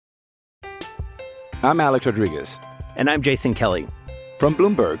I'm Alex Rodriguez. And I'm Jason Kelly. From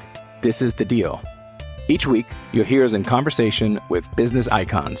Bloomberg, this is The Deal. Each week, you'll hear us in conversation with business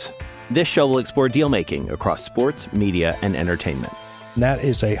icons. This show will explore deal-making across sports, media, and entertainment. That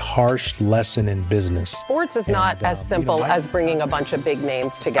is a harsh lesson in business. Sports is not as simple as bringing a bunch of big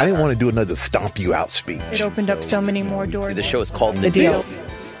names together. I didn't want to do another stomp you out speech. It opened up so many more doors. The show is called The Deal.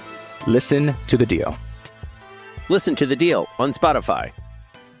 Listen to The Deal. Listen to The Deal on Spotify.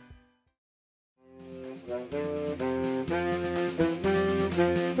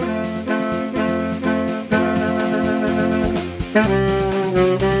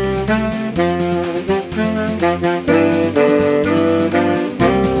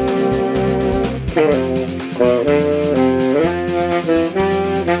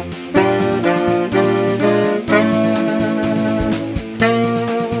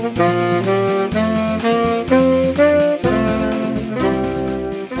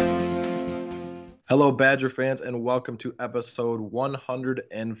 Hello, Badger fans, and welcome to episode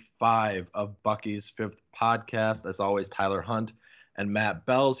 105 of Bucky's Fifth Podcast. As always, Tyler Hunt and Matt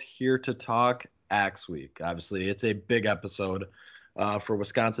Bell's here to talk Axe Week. Obviously, it's a big episode for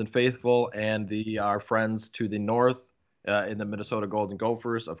Wisconsin faithful and our friends to the north in the Minnesota Golden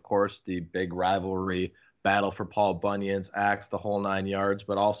Gophers. Of course, the big rivalry battle for Paul Bunyan's Axe, the whole 9 yards,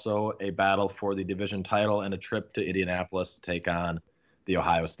 but also a battle for the division title and a trip to Indianapolis to take on the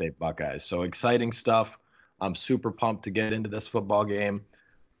Ohio State Buckeyes. So exciting stuff. I'm super pumped to get into this football game.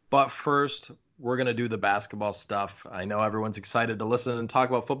 But first, we're going to do the basketball stuff. I know everyone's excited to listen and talk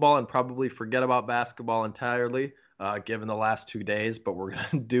about football and probably forget about basketball entirely, given the last 2 days. But we're going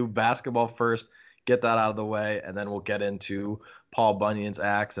to do basketball first, get that out of the way, and then we'll get into Paul Bunyan's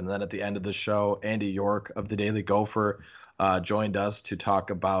Axe. And then at the end of the show, Andy York of the Daily Gopher joined us to talk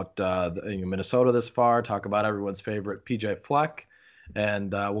about Minnesota this far, talk about everyone's favorite PJ Fleck.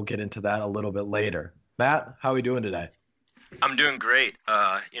 And we'll get into that a little bit later. Matt, how are we doing today? I'm doing great.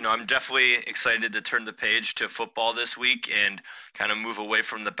 I'm definitely excited to turn the page to football this week and kind of move away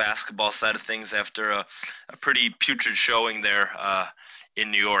from the basketball side of things after a pretty putrid showing there in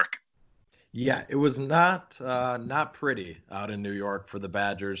New York. Yeah, it was not pretty out in New York for the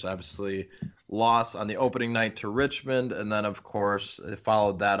Badgers. Obviously, loss on the opening night to Richmond, and then, of course, it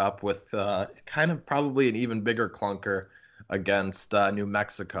followed that up with kind of probably an even bigger clunker against New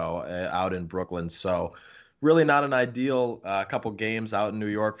Mexico out in Brooklyn. So really not an ideal couple games out in New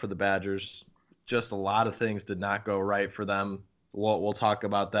York for the Badgers. Just a lot of things did not go right for them. We'll talk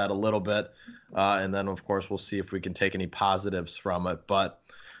about that a little bit. And then, of course, we'll see if we can take any positives from it. But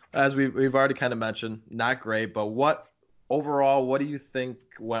as we've already kind of mentioned, not great. But overall, what do you think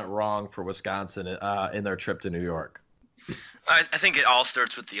went wrong for Wisconsin in their trip to New York? I think it all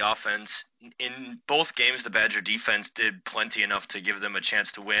starts with the offense. In both games, the Badger defense did plenty enough to give them a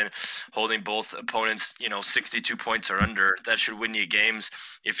chance to win, holding both opponents, 62 points or under. That should win you games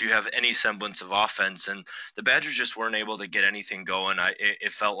if you have any semblance of offense. And the Badgers just weren't able to get anything going.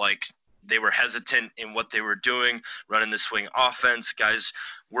 It felt like they were hesitant in what they were doing, running the swing offense. Guys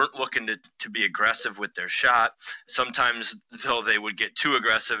weren't looking to be aggressive with their shot. Sometimes, though, they would get too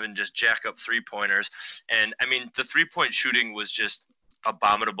aggressive and just jack up three-pointers. And, the three-point shooting was just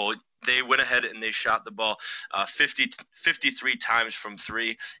abominable. They went ahead and they shot the ball 53 times from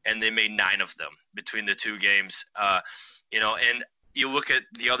three, and they made 9 of them between the two games. And you look at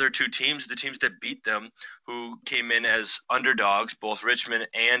the other two teams, the teams that beat them, who came in as underdogs, both Richmond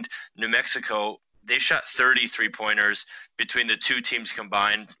and New Mexico, they shot 30 three-pointers between the two teams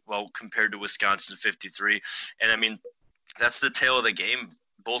combined, compared to Wisconsin 53. And, that's the tail of the game,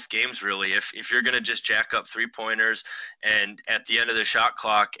 both games really. If you're going to just jack up three-pointers and at the end of the shot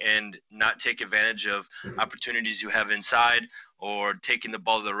clock and not take advantage of opportunities you have inside or taking the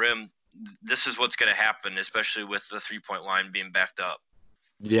ball to the rim, this is what's going to happen, especially with the three-point line being backed up.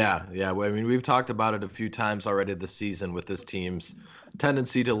 Yeah. We've talked about it a few times already this season with this team's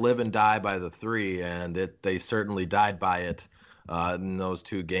tendency to live and die by the three, and they certainly died by it in those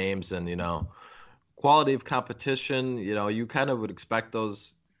two games. And, quality of competition, you kind of would expect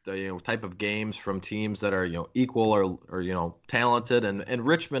those type of games from teams that are, equal or talented. And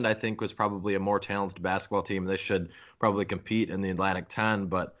Richmond, I think, was probably a more talented basketball team. They should probably compete in the Atlantic 10,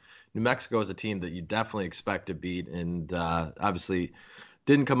 but New Mexico is a team that you definitely expect to beat, and obviously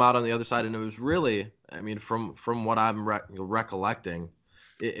didn't come out on the other side. And it was really, from what I'm recollecting,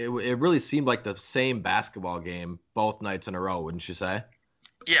 it really seemed like the same basketball game both nights in a row, wouldn't you say?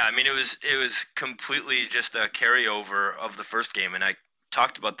 Yeah, it was completely just a carryover of the first game, and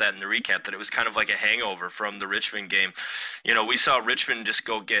talked about that in the recap, that it was kind of like a hangover from the Richmond game. We saw Richmond just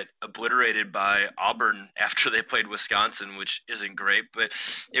go get obliterated by Auburn after they played Wisconsin, which isn't great, but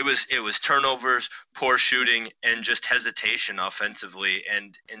it was turnovers, poor shooting, and just hesitation offensively,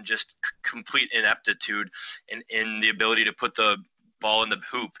 and just complete ineptitude in the ability to put the ball in the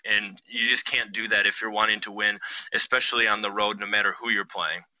hoop. And you just can't do that if you're wanting to win, especially on the road, no matter who you're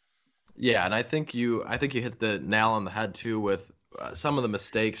playing. Yeah, and I think you hit the nail on the head too with some of the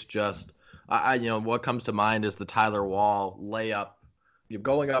mistakes. Just what comes to mind is the Tyler Wall layup. You're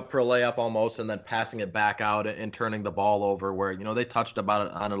going up for a layup almost, and then passing it back out and turning the ball over. Where they touched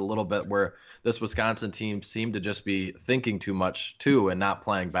on it a little bit, where this Wisconsin team seemed to just be thinking too much too, and not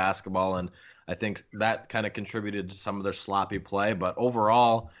playing basketball. And I think that kind of contributed to some of their sloppy play. But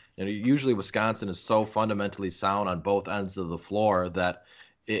overall, usually Wisconsin is so fundamentally sound on both ends of the floor that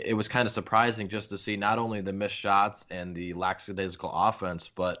it was kind of surprising just to see not only the missed shots and the lackadaisical offense,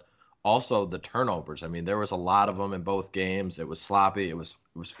 but also the turnovers. I mean, there was a lot of them in both games. It was sloppy. It was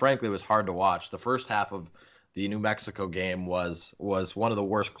frankly, it was hard to watch. The first half of the New Mexico game was one of the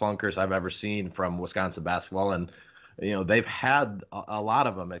worst clunkers I've ever seen from Wisconsin basketball. And, they've had a lot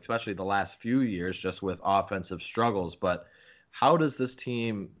of them, especially the last few years, just with offensive struggles. But how does this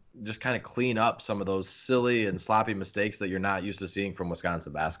team just kind of clean up some of those silly and sloppy mistakes that you're not used to seeing from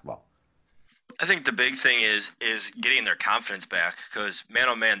Wisconsin basketball? I think the big thing is getting their confidence back, because man,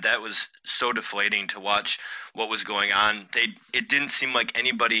 oh man, that was so deflating to watch what was going on. It didn't seem like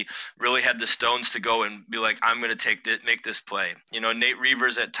anybody really had the stones to go and be like, I'm going to make this play. Nate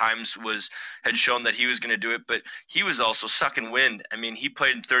Reavers at times had shown that he was going to do it, but he was also sucking wind. I mean, he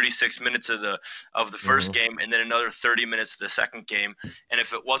played 36 minutes of the first game, and then another 30 minutes of the second game. And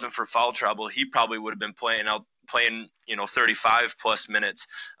if it wasn't for foul trouble, he probably would have been playing 35 plus minutes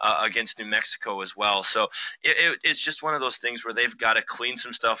against New Mexico as well. So it's just one of those things where they've got to clean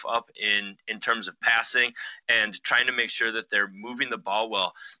some stuff up in terms of passing and trying to make sure that they're moving the ball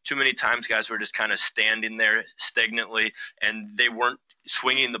well. Too many times guys were just kind of standing there stagnantly, and they weren't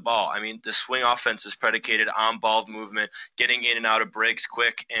swinging the ball. I mean, the swing offense is predicated on ball movement, getting in and out of breaks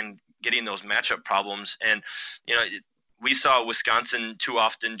quick, and getting those matchup problems. And we saw Wisconsin too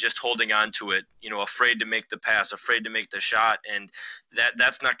often just holding on to it, afraid to make the pass, afraid to make the shot, and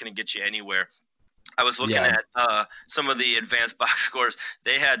that's not going to get you anywhere. I was looking at some of the advanced box scores.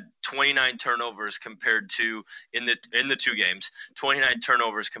 They had 29 turnovers compared to in the two games, 29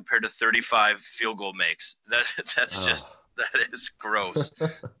 turnovers compared to 35 field goal makes. That is gross.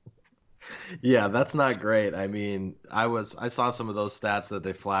 Yeah, that's not great. I mean, I saw some of those stats that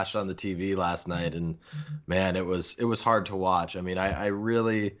they flashed on the TV last night, and man, it was hard to watch. I mean,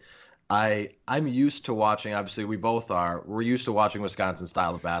 I'm used to watching, obviously we both are, we're used to watching Wisconsin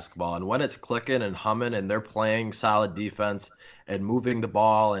style of basketball, and when it's clicking and humming and they're playing solid defense and moving the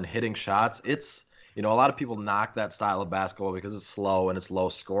ball and hitting shots, it's, a lot of people knock that style of basketball because it's slow and it's low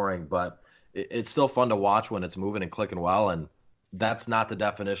scoring, but it's still fun to watch when it's moving and clicking well. And that's not the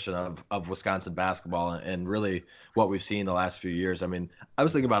definition of Wisconsin basketball and really what we've seen the last few years. I mean, I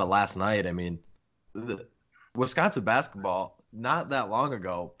was thinking about it last night. I mean, the Wisconsin basketball not that long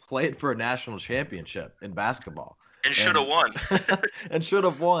ago played for a national championship in basketball. And should have won. And should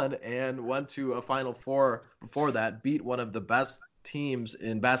have won, and went to a Final Four before that, beat one of the best teams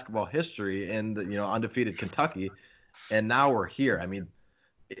in basketball history in the undefeated Kentucky, and now we're here. I mean,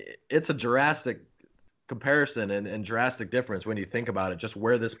 it's a drastic comparison and drastic difference when you think about it, just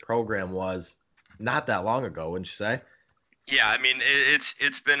where this program was not that long ago, wouldn't you say? Yeah, I mean,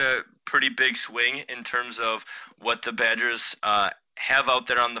 it's been a pretty big swing in terms of what the Badgers have out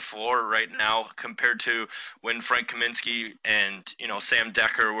there on the floor right now compared to when Frank Kaminsky and Sam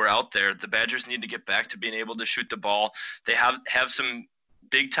Decker were out there. The Badgers need to get back to being able to shoot the ball. They have some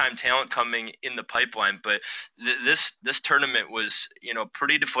big time talent coming in the pipeline, but this tournament was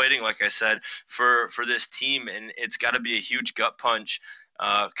pretty deflating, like I said, for this team, and it's got to be a huge gut punch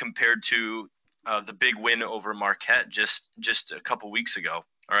compared to the big win over Marquette just a couple weeks ago,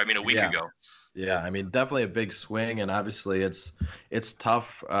 or a week ago. Yeah, I mean, definitely a big swing, and obviously it's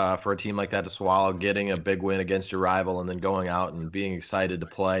tough for a team like that to swallow, getting a big win against your rival and then going out and being excited to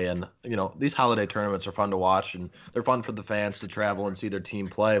play. And these holiday tournaments are fun to watch, and they're fun for the fans to travel and see their team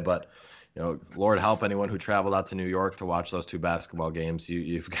play. But Lord help anyone who traveled out to New York to watch those two basketball games.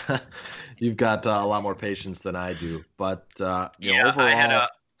 You've got a lot more patience than I do. But overall.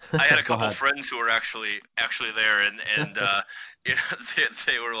 I had a couple friends who were actually there, and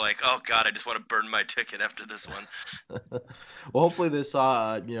they were like, "Oh God, I just want to burn my ticket after this one." Well, hopefully they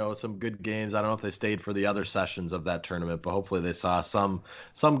saw some good games. I don't know if they stayed for the other sessions of that tournament, but hopefully they saw some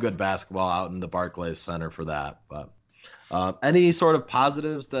good basketball out in the Barclays Center for that. But Any sort of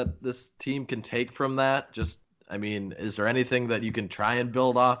positives that this team can take from that? Is there anything that you can try and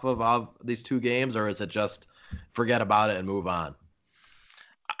build off of these 2 games, or is it just forget about it and move on?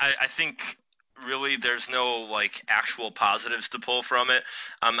 I think really there's no actual positives to pull from it.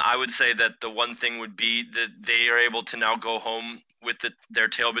 I would say that the one thing would be that they are able to now go home with their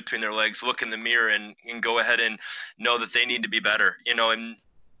tail between their legs, look in the mirror and go ahead and know that they need to be better, and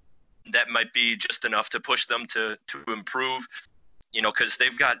that might be just enough to push them to improve, because they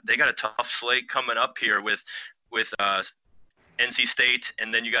got a tough slate coming up here with NC State,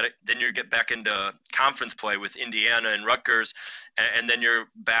 and then you get back into conference play with Indiana and Rutgers, and then you're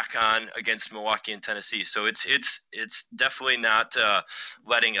back on against Milwaukee and Tennessee. So it's definitely not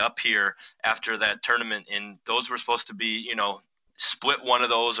letting up here after that tournament, and those were supposed to be split one of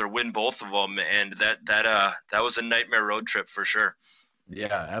those or win both of them, and that was a nightmare road trip for sure.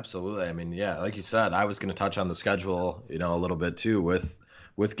 Yeah, absolutely. Like you said, I was going to touch on the schedule, a little bit too, with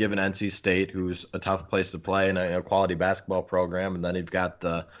given NC State, who's a tough place to play in a quality basketball program, and then you've got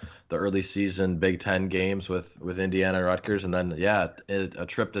the early season Big Ten games with Indiana and Rutgers, and then a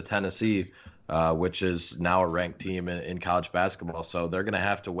trip to Tennessee, which is now a ranked team in college basketball. So they're going to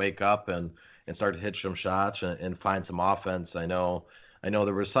have to wake up and start to hit some shots and find some offense. I know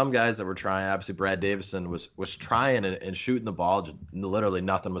there were some guys that were trying. Obviously, Brad Davison was trying and shooting the ball. Literally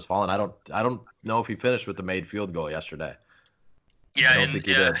nothing was falling. I don't know if he finished with the made field goal yesterday. Yeah, I don't think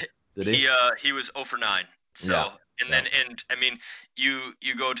he did. Did he? He was 0 for 9. So yeah.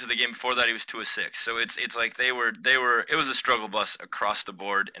 You go to the game before that, he was 2 of 6. So it's like they were it was a struggle bus across the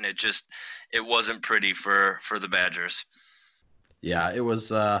board, and it wasn't pretty for the Badgers. Yeah, it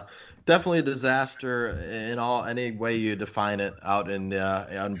was definitely a disaster in any way you define it out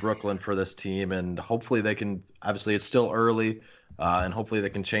in Brooklyn for this team, and hopefully they can. Obviously, it's still early, and hopefully they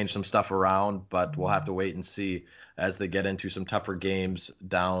can change some stuff around, but we'll have to wait and see as they get into some tougher games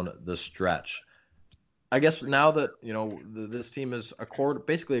down the stretch. I guess now that this team is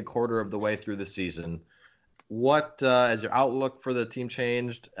basically a quarter of the way through the season, what has your outlook for the team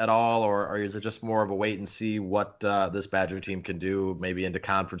changed at all, or is it just more of a wait and see what this Badger team can do, maybe into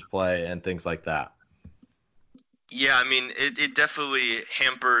conference play and things like that? Yeah, it definitely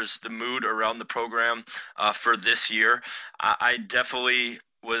hampers the mood around the program for this year. I definitely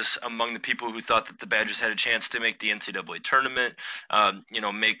was among the people who thought that the Badgers had a chance to make the NCAA tournament, have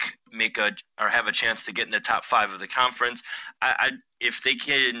a chance to get in the top 5 of the conference. If they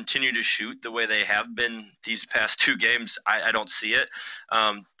continue to shoot the way they have been these past 2 games, I don't see it.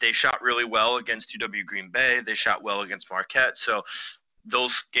 They shot really well against UW Green Bay. They shot well against Marquette. So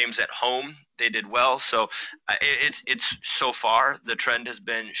those games at home, they did well. So it's so far the trend has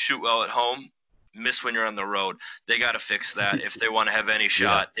been shoot well at home, miss when you're on the road. They got to fix that if they want to have any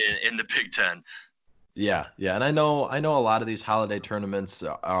shot in the Big Ten. Yeah, and I know a lot of these holiday tournaments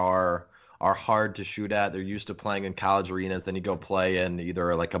are hard to shoot at. They're used to playing in college arenas. Then you go play in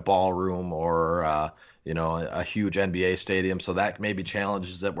either like a ballroom or a huge NBA stadium. So that maybe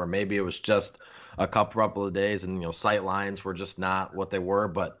challenges it, where maybe it was just a couple of days and sight lines were just not what they were.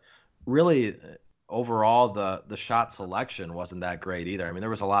 But really, overall, the shot selection wasn't that great either. There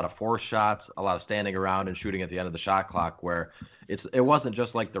was a lot of forced shots, a lot of standing around and shooting at the end of the shot clock, where it wasn't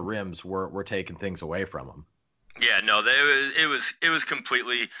just like the rims were taking things away from them. Yeah, no, it was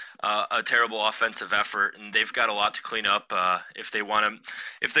completely a terrible offensive effort, and they've got a lot to clean up if they want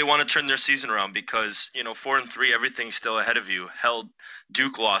to turn their season around, because 4-3, everything's still ahead of you. Hell,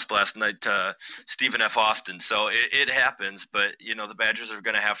 Duke lost last night to Stephen F. Austin, so it happens. But the Badgers are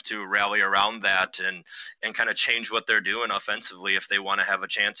going to have to rally around that and kind of change what they're doing offensively if they want to have a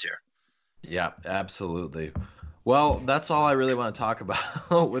chance here. Yeah, absolutely. Well, that's all I really want to talk about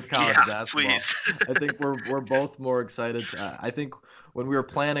with college basketball. Please. I think we're both more excited. I think when we were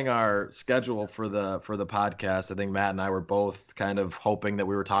planning our schedule for the podcast, I think Matt and I were both kind of hoping that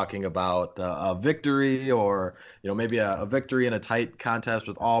we were talking about a victory, or maybe a victory in a tight contest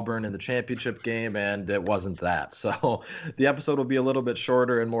with Auburn in the championship game, and it wasn't that. So the episode will be a little bit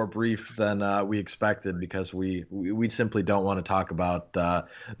shorter and more brief than we expected, because we simply don't want to talk about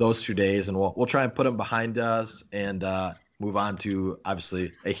those 2 days, and we'll try and put them behind us and move on to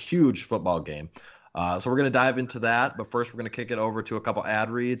obviously a huge football game. So we're going to dive into that, but first we're going to kick it over to a couple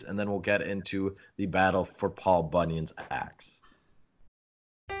ad reads, and then we'll get into the battle for Paul Bunyan's axe.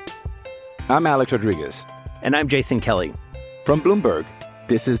 I'm Alex Rodriguez. And I'm Jason Kelly. From Bloomberg,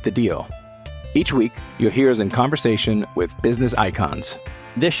 this is The Deal. Each week, you'll hear us in conversation with business icons.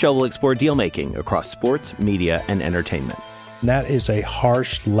 This show will explore deal-making across sports, media, and entertainment. And that is a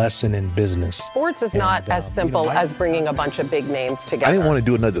harsh lesson in business. Sports is not as simple as bringing a bunch of big names together. I didn't want to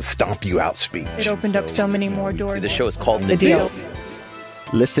do another stomp you out speech. It opened up so many more doors. The show is called The Deal.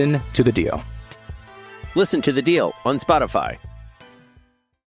 Listen to the deal. Listen to The Deal on Spotify.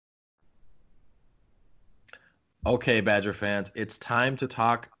 Okay, Badger fans, it's time to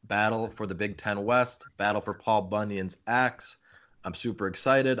talk battle for the Big Ten West, battle for Paul Bunyan's axe. I'm super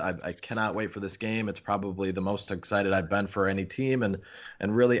excited. I cannot wait for this game. It's probably the most excited I've been for any team and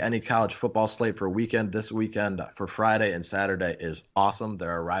really any college football slate for a weekend. This weekend for Friday and Saturday is awesome.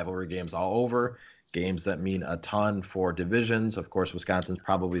 There are rivalry games all over, games that mean a ton for divisions. Of course, Wisconsin's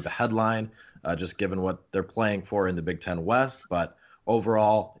probably the headline, just given what they're playing for in the Big Ten West. But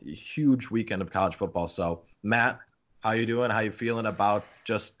overall, a huge weekend of college football. So, Matt, how you doing? How you feeling about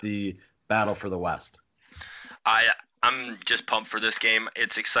just the battle for the West? I'm just pumped for this game.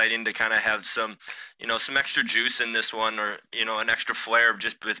 It's exciting to kind of have some extra juice in this one, or, an extra flair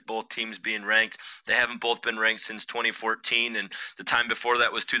just with both teams being ranked. They haven't both been ranked since 2014, and the time before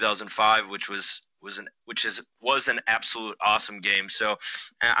that was 2005, which was an absolute awesome game. So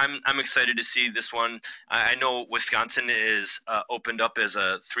I'm excited to see this one. I know Wisconsin is opened up as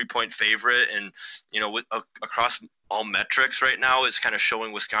a 3-point favorite, and across all metrics right now is kind of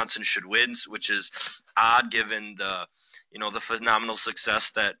showing Wisconsin should win, which is odd given the phenomenal success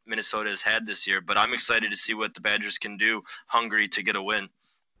that Minnesota has had this year. But I'm excited to see what the Badgers can do, hungry to get a win.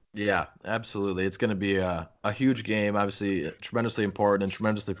 Yeah, absolutely. It's going to be a huge game, obviously tremendously important and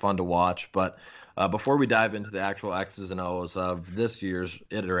tremendously fun to watch. But before we dive into the actual X's and O's of this year's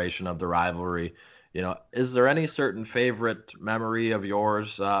iteration of the rivalry, is there any certain favorite memory of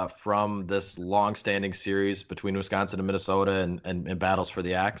yours from this long-standing series between Wisconsin and Minnesota and battles for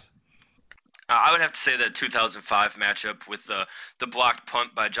the Axe? I would have to say that 2005 matchup with the blocked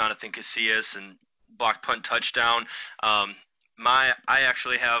punt by Jonathan Casillas and blocked punt touchdown. I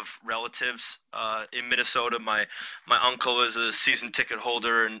actually have relatives in Minnesota. My uncle is a season ticket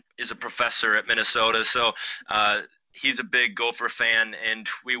holder and is a professor at Minnesota, so he's a big Gopher fan, and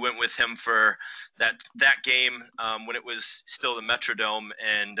we went with him for that game when it was still the Metrodome,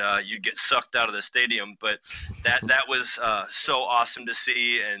 and you'd get sucked out of the stadium. But that was so awesome to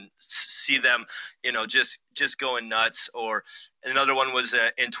see, and see them, just going nuts. Or another one was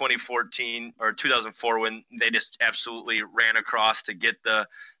in 2014 or 2004 when they just absolutely ran across to get the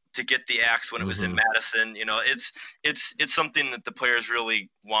axe when it was in Madison. It's something that the players really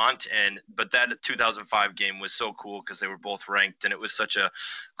want, but that 2005 game was so cool because they were both ranked, and it was such a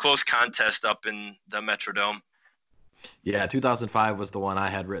close contest up in the Metrodome. Yeah, 2005 was the one I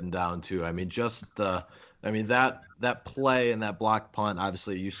had written down too. That play and that block punt,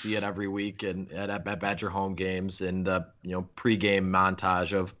 obviously you see it every week and at Badger home games, and the pregame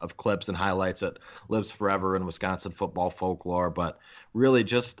montage of clips and highlights that lives forever in Wisconsin football folklore. But really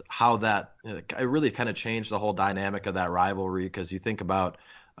just how that it really kind of changed the whole dynamic of that rivalry, because you think about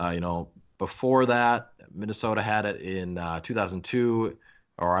before that Minnesota had it in 2002,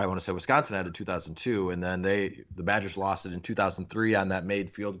 or I want to say Wisconsin had it in 2002, and then the Badgers lost it in 2003 on that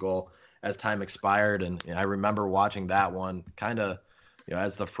made field goal as time expired. And I remember watching that one kind of,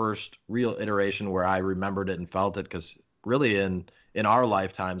 as the first real iteration where I remembered it and felt it, because really in our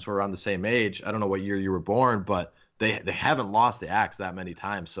lifetimes, we're around the same age. I don't know what year you were born, but they haven't lost the axe that many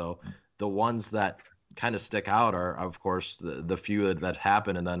times. So the ones that kind of stick out are, of course, the few that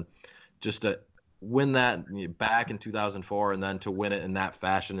happened. And then just to win that back in 2004 and then to win it in that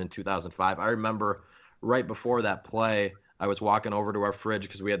fashion in 2005. I remember right before that play, I was walking over to our fridge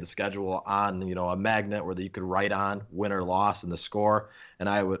because we had the schedule on, a magnet where you could write on win or loss and the score. And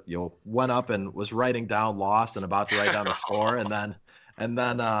I went up and was writing down loss and about to write down the score. And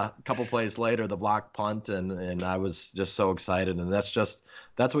then a couple plays later, the block punt, and I was just so excited. And that's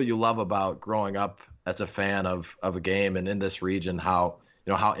what you love about growing up as a fan of a game and in this region, how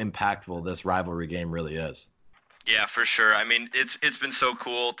impactful this rivalry game really is. Yeah, for sure. I mean, it's been so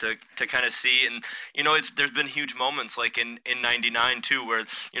cool to kind of see, and there's been huge moments like in '99 too, where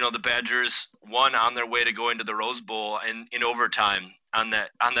the Badgers won on their way to going to the Rose Bowl and in overtime on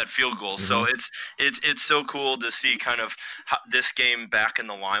that field goal. So it's so cool to see kind of this game back in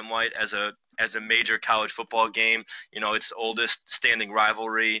the limelight as a major college football game. It's the oldest standing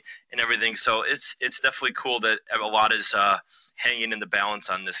rivalry and everything. So it's definitely cool that a lot is hanging in the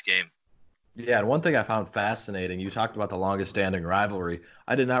balance on this game. Yeah, and one thing I found fascinating, you talked about the longest standing rivalry.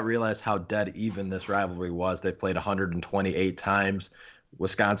 I did not realize how dead even this rivalry was. They've played 128 times.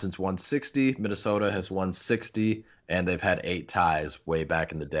 Wisconsin's won 60, Minnesota has won 60, and they've had 8 ties way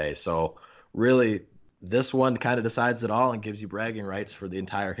back in the day. So really, this one kind of decides it all and gives you bragging rights for the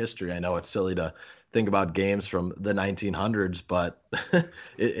entire history. I know it's silly to think about games from the 1900s, but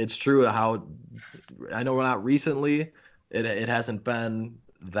it's true how I know not recently it hasn't been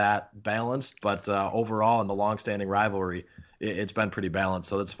that balanced, but overall in the long-standing rivalry, it's been pretty balanced.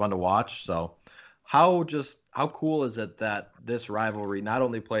 So it's fun to watch. So how cool is it that this rivalry not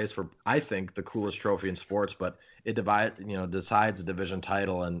only plays for, I think, the coolest trophy in sports, but it decides a division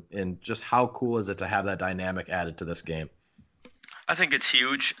title, and just how cool is it to have that dynamic added to this game? I think it's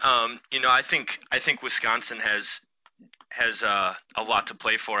huge. I think Wisconsin has a lot to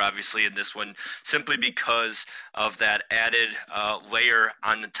play for, obviously, in this one, simply because of that added layer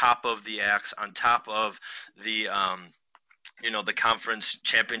on the top of the axe, on top of the the conference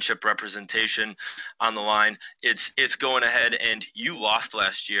championship representation on the line. It's going ahead, and you lost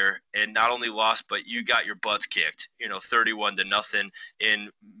last year, and not only lost, but you got your butts kicked, 31-0 in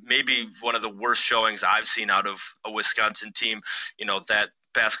maybe one of the worst showings I've seen out of a Wisconsin team, that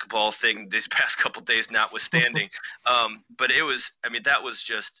basketball thing these past couple days notwithstanding. But that was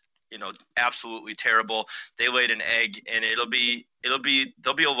just, absolutely terrible. They laid an egg, and there'll be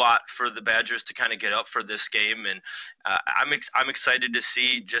a lot for the Badgers to kind of get up for this game. And I'm excited to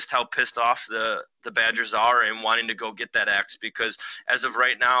see just how pissed off the Badgers are and wanting to go get that axe, because as of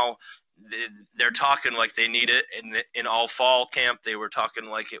right now, they're talking like they need it. In all fall camp, they were talking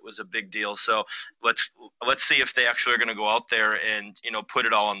like it was a big deal. So let's see if they actually are going to go out there and, put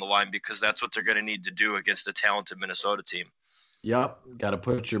it all on the line, because that's what they're going to need to do against a talented Minnesota team. Yep. Got to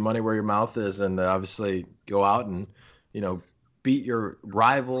put your money where your mouth is, and obviously go out and, beat your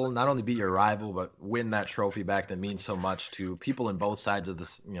rival, not only beat your rival, but win that trophy back that means so much to people in both sides of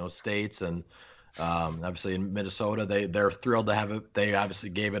the, states. And obviously in Minnesota, they're thrilled to have it. They obviously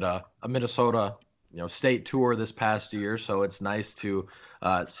gave it a Minnesota, state tour this past year. So it's nice to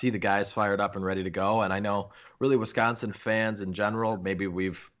see the guys fired up and ready to go. And I know really Wisconsin fans in general, maybe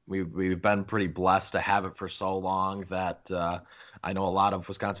we've been pretty blessed to have it for so long that I know a lot of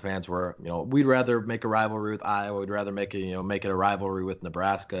Wisconsin fans were, we'd rather make a rivalry with Iowa, we'd rather make it a rivalry with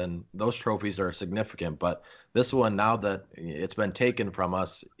Nebraska, and those trophies are significant. But this one, now that it's been taken from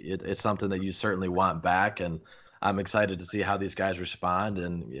us, it's something that you certainly want back, and I'm excited to see how these guys respond.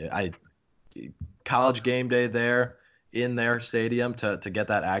 And college game day there in their stadium to get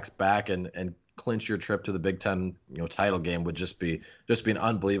that axe back and clinch your trip to the Big Ten, title game would just be an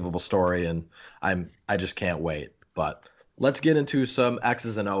unbelievable story, and I just can't wait. But let's get into some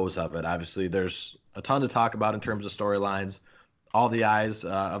X's and O's of it. Obviously, there's a ton to talk about in terms of storylines. All the eyes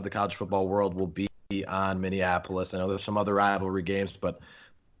of the college football world will be on Minneapolis. I know there's some other rivalry games, but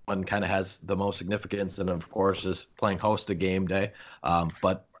one kind of has the most significance, and of course is playing host to game day.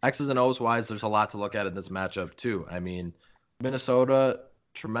 But X's and O's wise, there's a lot to look at in this matchup too. I mean, Minnesota,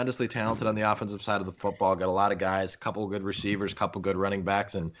 tremendously talented on the offensive side of the football, got a lot of guys, a couple of good receivers, a couple of good running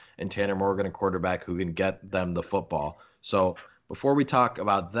backs, and Tanner Morgan, a quarterback who can get them the football. So before we talk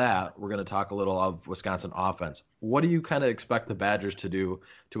about that, we're going to talk a little of Wisconsin offense. What do you kind of expect the Badgers to do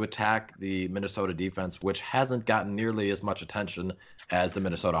to attack the Minnesota defense, which hasn't gotten nearly as much attention as the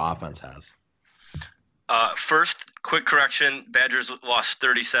Minnesota offense has? First, quick correction, Badgers lost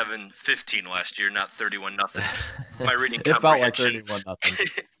 37-15 last year, not 31-0. My reading comprehension. It felt like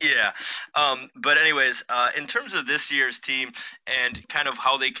 31-0. Yeah. But anyways, in terms of this year's team and kind of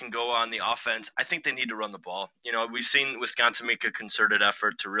how they can go on the offense, I think they need to run the ball. We've seen Wisconsin make a concerted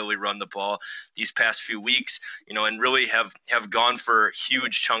effort to really run the ball these past few weeks, and really have gone for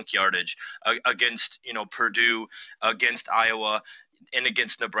huge chunk yardage against, Purdue, against Iowa, and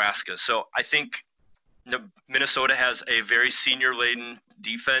against Nebraska. So I think Minnesota has a very senior-laden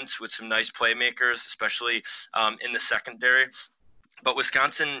defense with some nice playmakers, especially in the secondary. But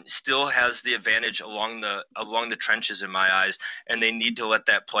Wisconsin still has the advantage along the trenches in my eyes, and they need to let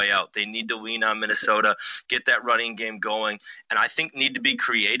that play out. They need to lean on Minnesota, get that running game going, and I think need to be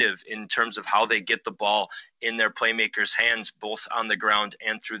creative in terms of how they get the ball in their playmakers' hands, both on the ground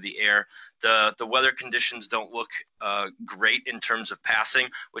and through the air. The weather conditions don't look great in terms of passing,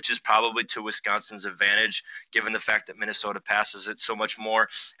 which is probably to Wisconsin's advantage, given the fact that Minnesota passes it so much more,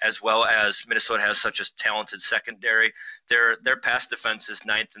 as well as Minnesota has such a talented secondary. Their pass defense is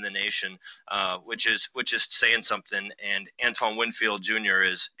 9th in the nation, which is saying something. And Antoine Winfield Jr.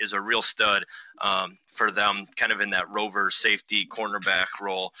 is a real stud for them, kind of in that rover safety cornerback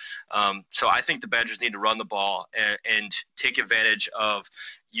role. So I think the Badgers need to run the ball and take advantage of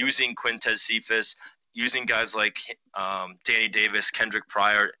using Quintez Cephas, using guys like Danny Davis, Kendrick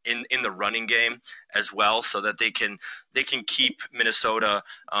Pryor in the running game as well, so that they can keep Minnesota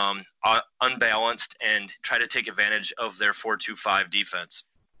unbalanced and try to take advantage of their 4-2-5 defense.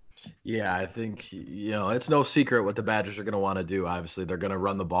 Yeah, I think, it's no secret what the Badgers are going to want to do. Obviously, they're going to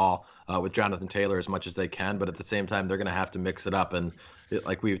run the ball with Jonathan Taylor as much as they can, but at the same time, they're going to have to mix it up. And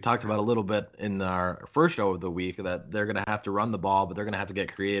like we've talked about a little bit in our first show of the week, that they're going to have to run the ball, but they're going to have to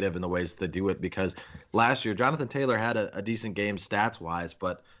get creative in the ways to do it, because last year, Jonathan Taylor had a decent game stats-wise,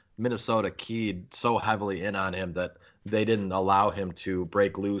 but Minnesota keyed so heavily in on him that they didn't allow him to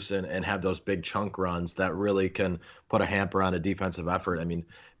break loose and have those big chunk runs that really can put a hamper on a defensive effort. I mean,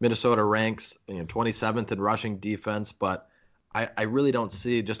 Minnesota ranks 27th in rushing defense, but I really don't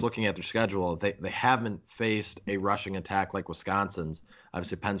see, just looking at their schedule, they haven't faced a rushing attack like Wisconsin's.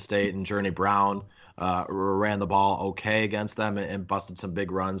 Obviously, Penn State and Journey Brown ran the ball okay against them and busted some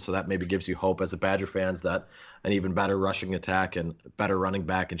big runs, so that maybe gives you hope as a Badger fans that an even better rushing attack and better running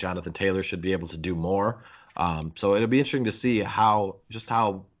back and Jonathan Taylor should be able to do more. So it'll be interesting to see how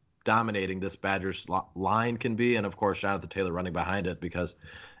dominating this Badgers line can be, and of course Jonathan Taylor running behind it, because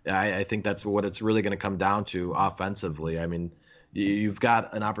I think that's what it's really going to come down to offensively. I mean, you've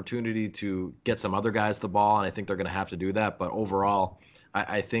got an opportunity to get some other guys the ball, and I think they're going to have to do that. But overall,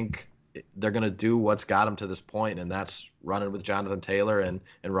 I think they're going to do what's got them to this point, and that's running with Jonathan Taylor and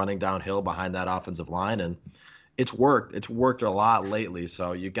running downhill behind that offensive line. And it's worked. It's worked a lot lately,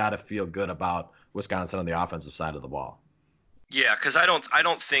 so you got to feel good about Wisconsin on the offensive side of the ball. Yeah, because I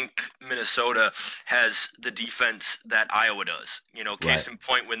don't think Minnesota has the defense that Iowa does. Case in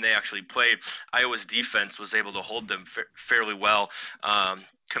point, when they actually played, Iowa's defense was able to hold them fairly well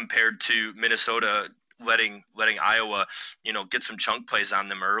compared to Minnesota letting Iowa, get some chunk plays on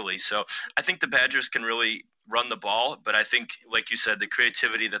them early. So I think the Badgers can really run the ball, but I think, like you said, the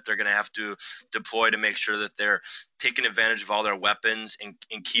creativity that they're going to have to deploy to make sure that they're taking advantage of all their weapons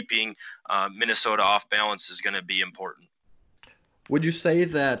and keeping Minnesota off balance is going to be important. Would you say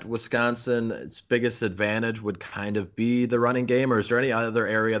that Wisconsin's biggest advantage would kind of be the running game, or is there any other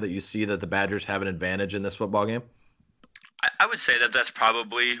area that you see that the Badgers have an advantage in this football game? I would say that that's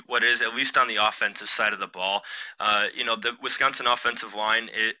probably what is, at least on the offensive side of the ball. The Wisconsin offensive line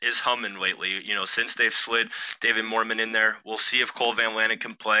is humming lately. Since they've slid David Moorman in there, we'll see if Cole Van Lanen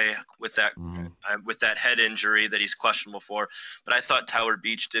can play with that head injury that he's questionable for. But I thought Tyler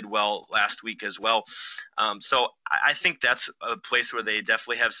Beach did well last week as well. So I think that's a place where they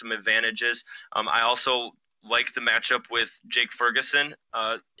definitely have some advantages. I also like the matchup with Jake Ferguson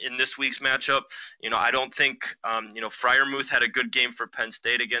in this week's matchup. I don't think, Freiermuth had a good game for Penn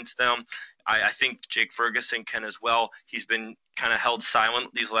State against them. I think Jake Ferguson can as well. He's been kind of held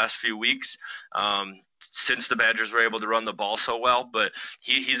silent these last few weeks since the Badgers were able to run the ball so well. But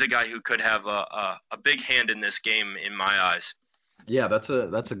he's a guy who could have a big hand in this game in my eyes. Yeah, that's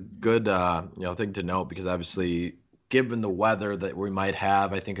a good thing to note, because obviously, given the weather that we might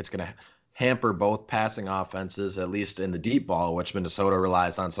have, I think it's going to hamper both passing offenses, at least in the deep ball, which Minnesota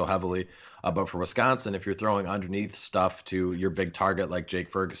relies on so heavily. But for Wisconsin, if you're throwing underneath stuff to your big target like Jake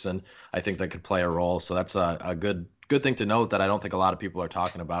Ferguson, I think that could play a role. So that's a good thing to note that I don't think a lot of people are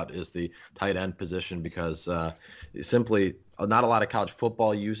talking about, is the tight end position, because simply not a lot of college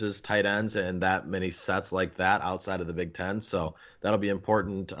football uses tight ends in that many sets like that outside of the Big Ten. So that'll be an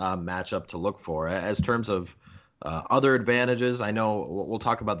important matchup to look for. As terms of other advantages, I know we'll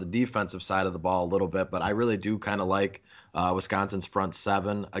talk about the defensive side of the ball a little bit, but I really do kind of like Wisconsin's front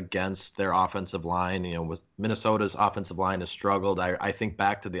seven against their offensive line. Minnesota's offensive line has struggled. I think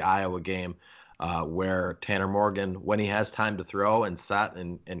back to the Iowa game where Tanner Morgan, when he has time to throw and set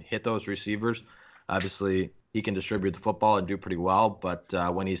and hit those receivers, obviously he can distribute the football and do pretty well. But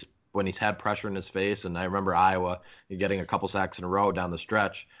when he's had pressure in his face, and I remember Iowa getting a couple sacks in a row down the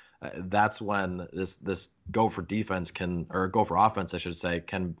stretch, that's when this go for offense, I should say,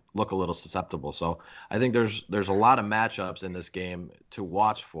 can look a little susceptible. So I think there's a lot of matchups in this game to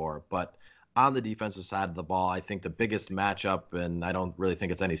watch for. But on the defensive side of the ball, I think the biggest matchup, and I don't really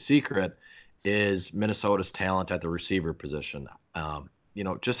think it's any secret, is Minnesota's talent at the receiver position.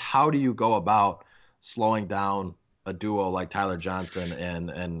 Just how do you go about slowing down a duo like Tyler Johnson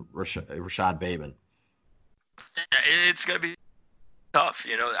and Rashad Bateman? It's going to be tough.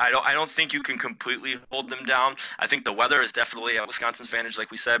 I don't think you can completely hold them down. I think the weather is definitely at Wisconsin's advantage,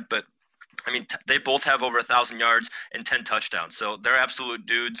 like we said, but I mean, they both have over 1,000 yards and 10 touchdowns, so they're absolute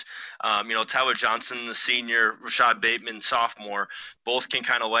dudes. Tyler Johnson, the senior, Rashad Bateman, sophomore, both can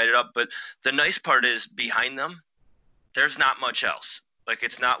kind of light it up. But the nice part is, behind them, there's not much else. Like,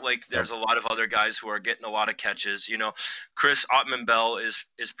 it's not like there's a lot of other guys who are getting a lot of catches. Chris Ottman-Bell is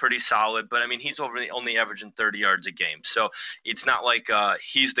pretty solid, but I mean, he's only averaging 30 yards a game. So it's not like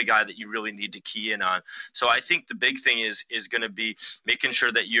he's the guy that you really need to key in on. So I think the big thing is going to be making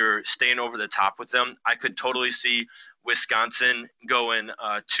sure that you're staying over the top with them. I could totally see Wisconsin going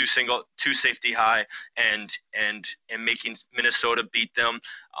two safety high and making Minnesota beat them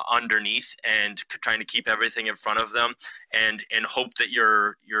underneath and trying to keep everything in front of them and hope that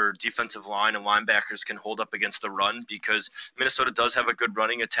your defensive line and linebackers can hold up against the run, because Minnesota does have a good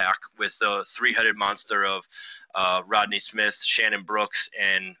running attack with the three-headed monster of Rodney Smith, Shannon Brooks,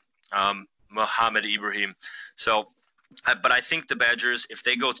 and Mohamed Ibrahim. So, but I think the Badgers, if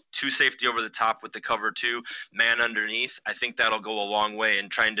they go two safety over the top with the cover two, man underneath, I think that'll go a long way in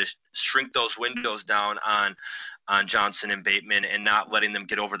trying to shrink those windows down on Johnson and Bateman and not letting them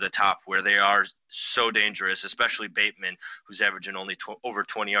get over the top where they are so dangerous, especially Bateman, who's averaging only over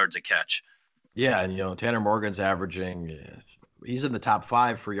 20 yards a catch. Yeah, and Tanner Morgan's averaging, he's in the top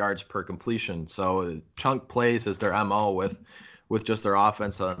 5 for yards per completion. So chunk plays is their MO with just their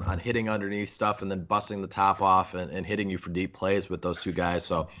offense on hitting underneath stuff and then busting the top off and hitting you for deep plays with those two guys.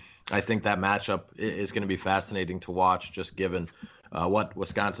 So I think that matchup is going to be fascinating to watch, just given what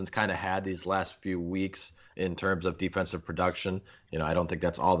Wisconsin's kind of had these last few weeks in terms of defensive production. I don't think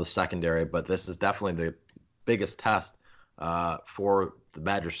that's all the secondary, but this is definitely the biggest test for the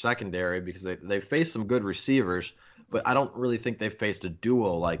Badgers secondary, because they faced some good receivers, but I don't really think they've faced a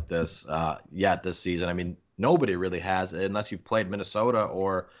duo like this yet this season. I mean, nobody really has, unless you've played Minnesota,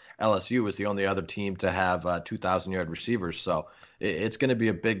 or LSU is the only other team to have 2,000-yard receivers. So it's going to be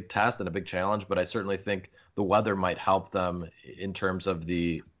a big test and a big challenge, but I certainly think the weather might help them in terms of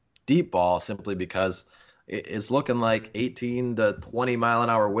the deep ball, simply because it's looking like 18 to 20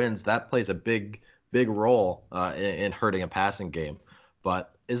 mile-an-hour winds. That plays a big role in hurting a passing game.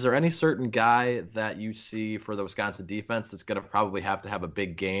 But is there any certain guy that you see for the Wisconsin defense that's going to probably have to have a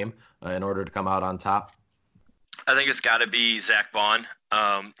big game in order to come out on top? I think it's got to be Zach Bond.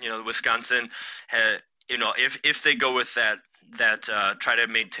 Wisconsin had, if they go with that try to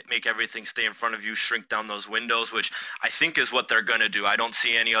make everything stay in front of you, shrink down those windows, which I think is what they're going to do. I don't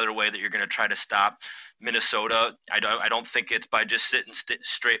see any other way that you're going to try to stop Minnesota. I don't think it's by just sitting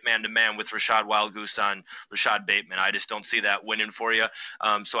straight man-to-man with Rashad Wildgoose on Rashad Bateman. I just don't see that winning for you.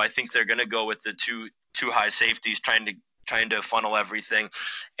 So I think they're going to go with the two high safeties, trying to funnel everything.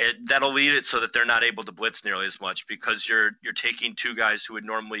 That'll lead it so that they're not able to blitz nearly as much, because you're taking two guys who would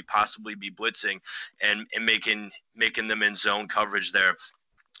normally possibly be blitzing and making them in zone coverage there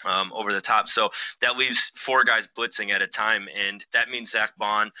over the top. So that leaves 4 guys blitzing at a time, and that means Zach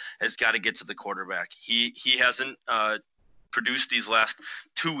Bond has got to get to the quarterback. He hasn't produced these last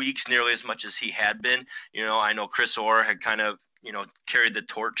 2 weeks nearly as much as he had been. I know Chris Orr had kind of carried the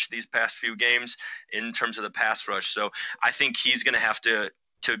torch these past few games in terms of the pass rush. So I think he's going to have to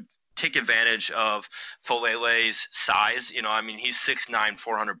take advantage of Folele's size. He's 6'9",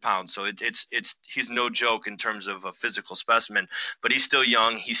 400 pounds. So he's no joke in terms of a physical specimen, but he's still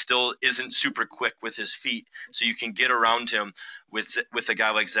young. He still isn't super quick with his feet. So you can get around him with a guy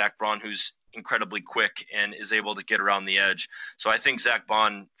like Zach Braun, who's incredibly quick and is able to get around the edge. So I think Zach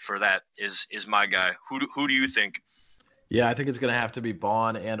Bond for that is my guy. Who do you think? Yeah, I think it's going to have to be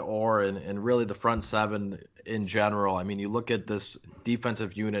Bond and Orr and really the front seven in general. I mean, you look at this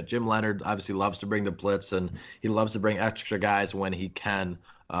defensive unit. Jim Leonhard obviously loves to bring the blitz, and he loves to bring extra guys when he can.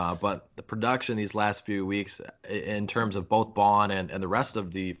 But the production these last few weeks in terms of both Bond and the rest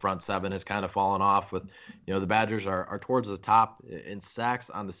of the front seven has kind of fallen off. With, the Badgers are towards the top in sacks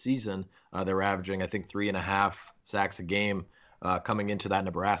on the season. They're averaging, I think, 3.5 sacks a game. Coming into that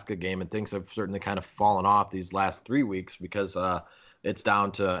Nebraska game, and things have certainly kind of fallen off these last 3 weeks, because it's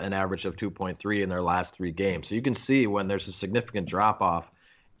down to an average of 2.3 in their last 3 games. So you can see when there's a significant drop off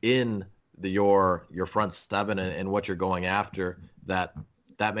in your front seven and what you're going after, that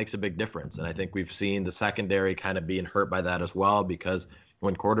makes a big difference. And I think we've seen the secondary kind of being hurt by that as well, because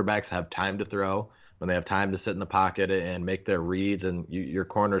when quarterbacks have time to throw, when they have time to sit in the pocket and make their reads, and your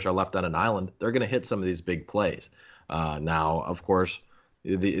corners are left on an island, they're going to hit some of these big plays. Now, of course,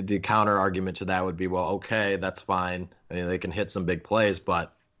 the counter argument to that would be, well, okay, that's fine. I mean, they can hit some big plays,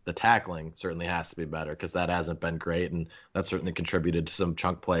 but the tackling certainly has to be better, because that hasn't been great, and that certainly contributed to some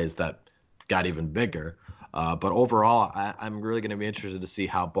chunk plays that got even bigger. But overall, I'm really going to be interested to see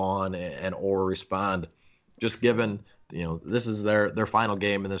how Bond and Orr respond, just given, this is their final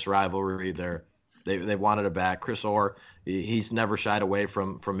game in this rivalry. They wanted it back. Chris Orr, he's never shied away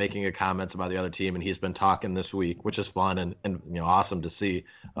from making a comments about the other team, and he's been talking this week, which is fun and awesome to see.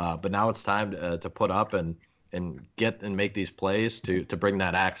 But now it's time to put up and get and make these plays to bring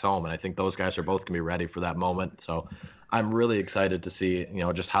that axe home. And I think those guys are both going to be ready for that moment. So I'm really excited to see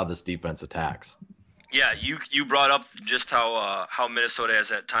just how this defense attacks. Yeah, you brought up just how Minnesota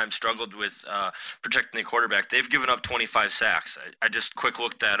has at times struggled with protecting the quarterback. They've given up 25 sacks. I just quick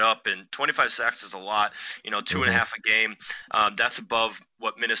looked that up, and 25 sacks is a lot. 2.5 a game. That's above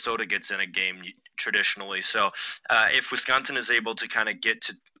what Minnesota gets in a game traditionally. So if Wisconsin is able to kind of get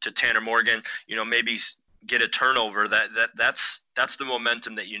to Tanner Morgan, maybe get a turnover, that's the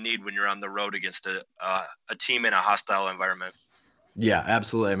momentum that you need when you're on the road against a team in a hostile environment. Yeah,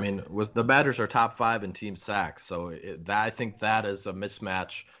 absolutely. I mean, the Badgers are top 5 in team sacks, so I think that is a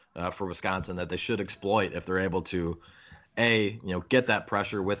mismatch for Wisconsin that they should exploit if they're able to, get that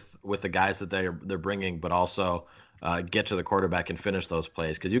pressure with the guys that they're bringing, but also get to the quarterback and finish those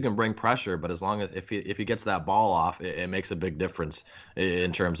plays. Because you can bring pressure, but as long as if he gets that ball off, it makes a big difference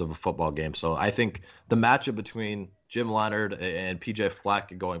in terms of a football game. So I think the matchup between Jim Leonhard and PJ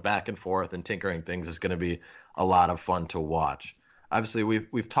Fleck going back and forth and tinkering things is going to be a lot of fun to watch. Obviously,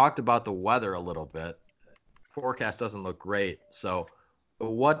 we've talked about the weather a little bit. Forecast doesn't look great. So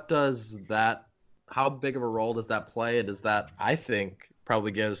how big of a role does that play? And does that, I think,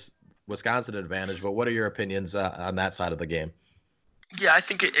 probably gives Wisconsin an advantage. But what are your opinions on that side of the game? Yeah, I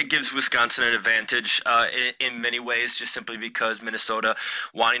think it gives Wisconsin an advantage in many ways, just simply because Minnesota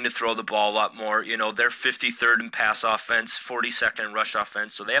wanting to throw the ball a lot more. They're 53rd in pass offense, 42nd in rush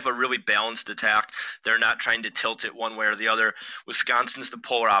offense, so they have a really balanced attack. They're not trying to tilt it one way or the other. Wisconsin's the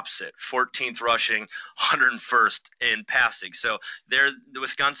polar opposite, 14th rushing, 101st in passing. So the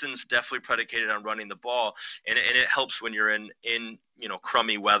Wisconsin's definitely predicated on running the ball, and it helps when you're in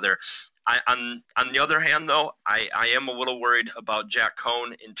crummy weather. On the other hand, though, I am a little worried about Jack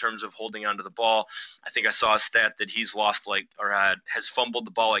Coan in terms of holding onto the ball. I think I saw a stat that he's lost has fumbled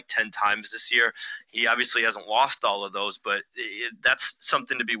the ball like 10 times this year. He obviously hasn't lost all of those, but that's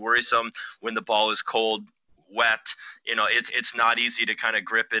something to be worrisome when the ball is cold, wet. It's not easy to kind of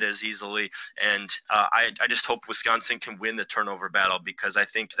grip it as easily, and I just hope Wisconsin can win the turnover battle, because I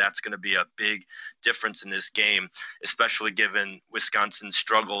think that's going to be a big difference in this game, especially given Wisconsin's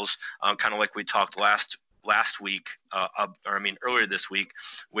struggles, kind of like we talked last week, earlier this week,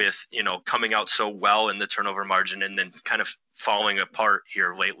 with coming out so well in the turnover margin and then kind of falling apart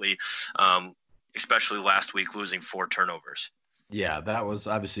here lately, especially last week losing 4 turnovers. Yeah, that was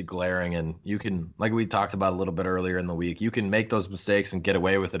obviously glaring, and you can, like we talked about a little bit earlier in the week, you can make those mistakes and get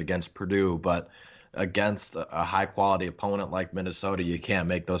away with it against Purdue, but against a high-quality opponent like Minnesota, you can't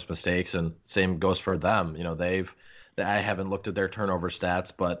make those mistakes, and same goes for them. I haven't looked at their turnover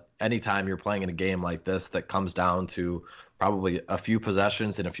stats, but anytime you're playing in a game like this that comes down to probably a few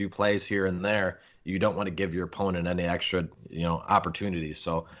possessions and a few plays here and there, you don't want to give your opponent any extra, opportunities.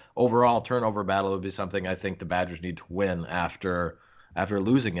 So overall, turnover battle would be something I think the Badgers need to win after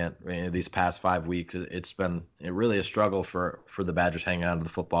losing it these past 5 weeks. It's been really a struggle for the Badgers hanging on to the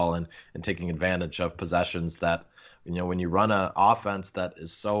football and taking advantage of possessions that, when you run an offense that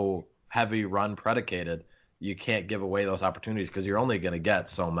is so heavy run predicated, you can't give away those opportunities because you're only going to get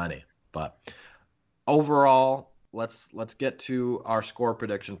so many. But overall, let's get to our score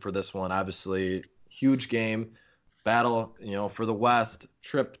prediction for this one. Obviously, huge game, battle, for the West,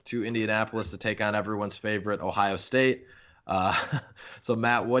 trip to Indianapolis to take on everyone's favorite Ohio State. So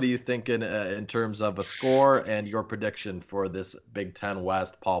Matt, what are you thinking in terms of a score and your prediction for this Big Ten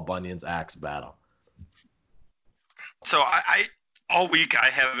West Paul Bunyan's Axe battle? So I all week I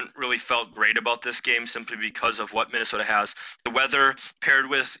haven't really felt great about this game simply because of what Minnesota has. The weather paired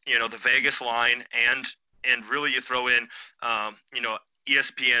with, the Vegas line and really you throw in,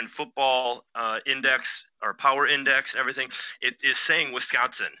 ESPN football index or power index and everything. It is saying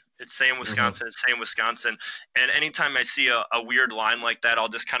Wisconsin. It's saying Wisconsin. Mm-hmm. It's saying Wisconsin. And anytime I see a weird line like that, I'll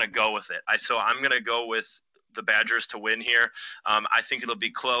just kind of go with it. So I'm going to go with the Badgers to win here. I think it'll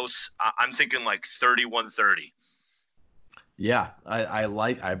be close. I'm thinking like 31-30. Yeah,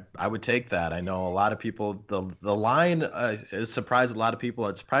 I would take that. I know a lot of people, the line has surprised a lot of people.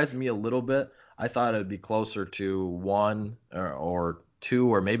 It surprised me a little bit. I thought it would be closer to 1 or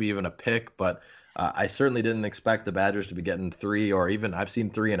 2 or maybe even a pick, but I certainly didn't expect the Badgers to be getting 3, or even I've seen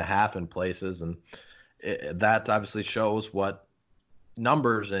 3.5 in places, and that obviously shows what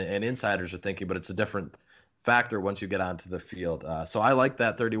numbers and insiders are thinking, but it's a different factor once you get onto the field. So I like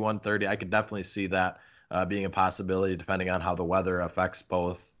that 31-30. I could definitely see that being a possibility depending on how the weather affects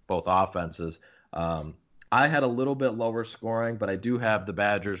both offenses. I had a little bit lower scoring, but I do have the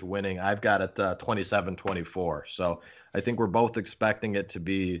Badgers winning. I've got it 27-24. So I think we're both expecting it to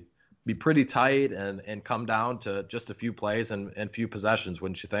be pretty tight and come down to just a few plays and few possessions,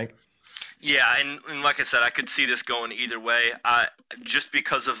 wouldn't you think? Yeah, and like I said, I could see this going either way. Just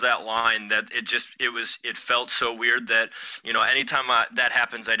because of that line, that it felt so weird that, you know, anytime that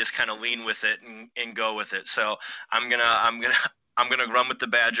happens, I just kind of lean with it and go with it. So I'm gonna run with the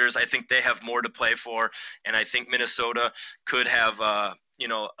Badgers. I think they have more to play for, and I think Minnesota could have a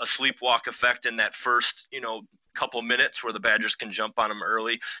sleepwalk effect in that first, couple minutes where the Badgers can jump on them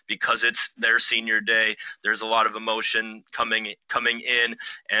early because it's their senior day. There's a lot of emotion coming in,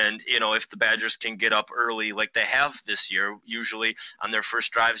 and if the Badgers can get up early like they have this year, usually on their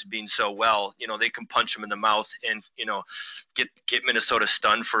first drives being so well, they can punch them in the mouth and get Minnesota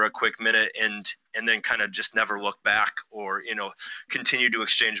stunned for a quick minute and then kind of just never look back or continue to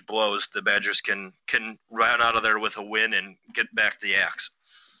exchange blows. The Badgers can run out of there with a win and get back the axe.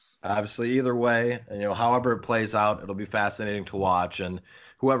 Obviously, either way, however it plays out, it'll be fascinating to watch. And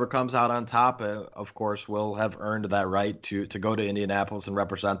whoever comes out on top, of course, will have earned that right to go to Indianapolis and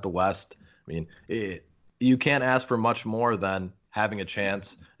represent the West. I mean, you can't ask for much more than having a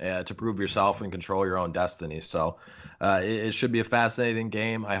chance to prove yourself and control your own destiny. So it should be a fascinating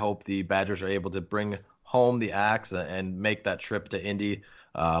game. I hope the Badgers are able to bring home the axe and make that trip to Indy.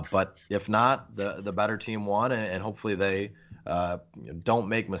 But if not, the better team won, and hopefully they don't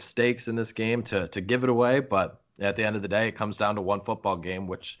make mistakes in this game to give it away. But at the end of the day, it comes down to one football game,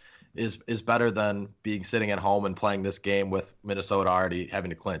 which is better than sitting at home and playing this game with Minnesota already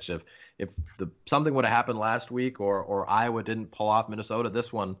having to clinch. If something would have happened last week or Iowa didn't pull off Minnesota,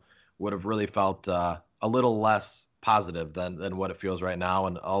 this one would have really felt a little less positive than what it feels right now,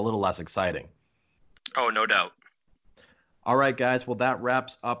 and a little less exciting. Oh, no doubt. All right, guys. Well, that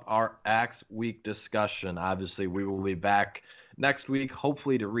wraps up our Axe Week discussion. Obviously, we will be back next week,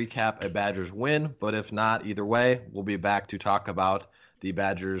 hopefully to recap a Badgers win. But if not, either way, we'll be back to talk about the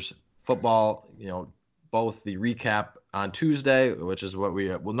Badgers football, both the recap on Tuesday, which is what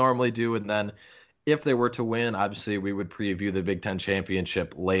we will normally do. And then if they were to win, obviously, we would preview the Big Ten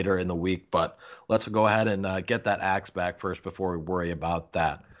Championship later in the week. But let's go ahead and get that Axe back first before we worry about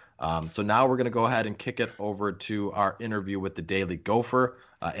that. So now we're going to go ahead and kick it over to our interview with the Daily Gopher.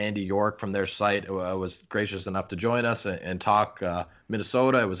 Andy York from their site was gracious enough to join us and talk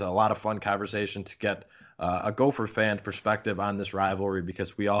Minnesota. It was a lot of fun conversation to get a Gopher fan perspective on this rivalry,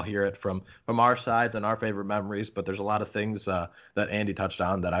 because we all hear it from our sides and our favorite memories, but there's a lot of things that Andy touched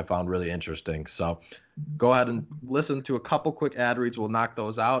on that I found really interesting. So go ahead and listen to a couple quick ad reads. We'll knock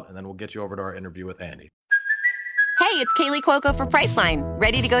those out, and then we'll get you over to our interview with Andy. Hey, it's Kaylee Cuoco for Priceline.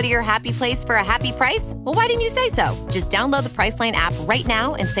 Ready to go to your happy place for a happy price? Well, why didn't you say so? Just download the Priceline app right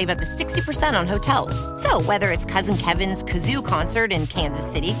now and save up to 60% on hotels. So whether it's Cousin Kevin's Kazoo Concert in Kansas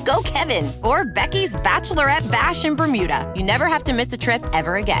City, go Kevin, or Becky's Bachelorette Bash in Bermuda, you never have to miss a trip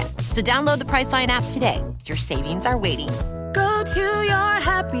ever again. So download the Priceline app today. Your savings are waiting. Go to your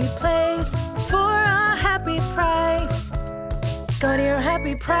happy place for a happy price. Go to your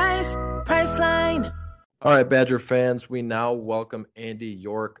happy price, Priceline. All right, Badger fans, we now welcome Andy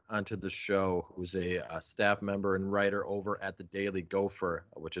York onto the show, who's a staff member and writer over at the Daily Gopher,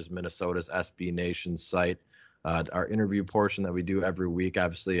 which is Minnesota's SB Nation site. Our interview portion that we do every week,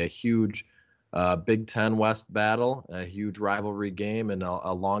 obviously a huge Big Ten West battle, a huge rivalry game, and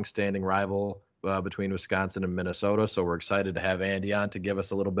a long-standing rival between Wisconsin and Minnesota. So we're excited to have Andy on to give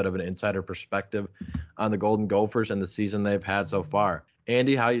us a little bit of an insider perspective on the Golden Gophers and the season they've had so far.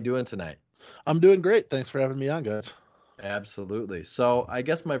 Andy, how you doing tonight? I'm doing great. Thanks for having me on, guys. Absolutely. So I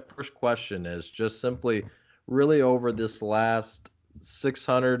guess my first question is just simply really over this last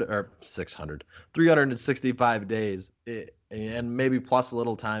 365 days, and maybe plus a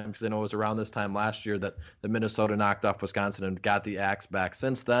little time, because I know it was around this time last year that the Minnesota knocked off Wisconsin and got the axe back.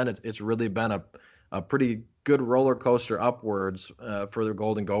 Since then, it's really been a pretty good roller coaster upwards for the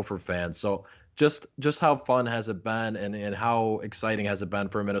Golden Gopher fans. So just how fun has it been, and how exciting has it been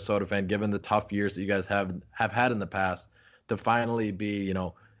for a Minnesota fan, given the tough years that you guys have had in the past, to finally be,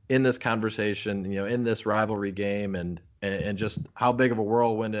 in this conversation, in this rivalry game, and just how big of a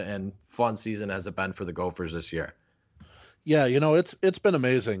whirlwind and fun season has it been for the Gophers this year? Yeah, it's been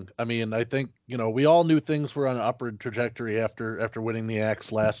amazing. I mean, I think, we all knew things were on an upward trajectory after winning the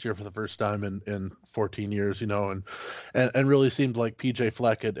axe last year for the first time in 14 years, and really seemed like PJ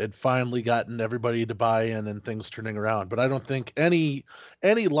Fleck had finally gotten everybody to buy in and things turning around. But I don't think any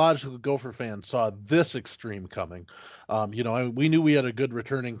logical Gopher fan saw this extreme coming. We knew we had a good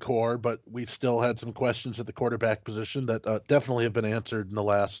returning core, but we still had some questions at the quarterback position that definitely have been answered in the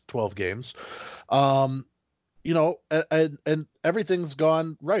last 12 games. And everything's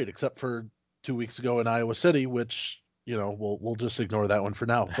gone right, except for 2 weeks ago in Iowa City, which, we'll just ignore that one for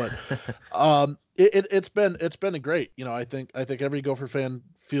now. But it's been great. I think every Gopher fan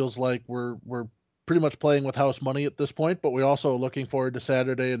feels like we're pretty much playing with house money at this point, but we're also looking forward to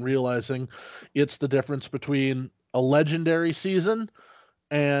Saturday and realizing it's the difference between a legendary season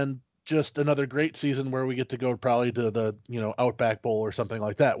and just another great season where we get to go probably to the, Outback Bowl or something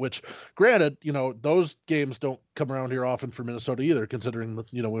like that, which granted, those games don't come around here often for Minnesota either, considering,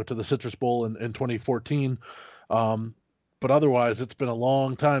 we went to the Citrus Bowl in 2014. But otherwise, it's been a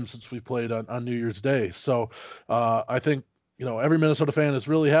long time since we played on New Year's Day. So I think, every Minnesota fan is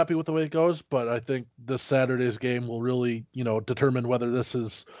really happy with the way it goes, but I think this Saturday's game will really, determine whether this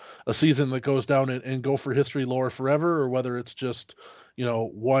is a season that goes down and Gopher history lore forever, or whether it's just,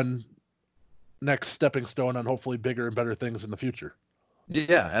 one next stepping stone on hopefully bigger and better things in the future.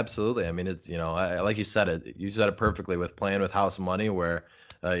 Yeah, absolutely. I mean, it's, like you said it perfectly with playing with house money where,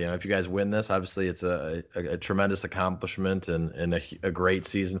 if you guys win this, obviously it's a tremendous accomplishment and a great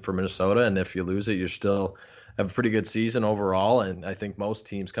season for Minnesota. And if you lose it, you still have a pretty good season overall. And I think most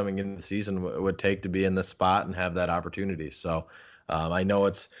teams coming into the season would take to be in this spot and have that opportunity. So I know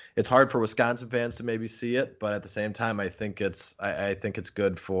it's hard for Wisconsin fans to maybe see it, but at the same time, I think it's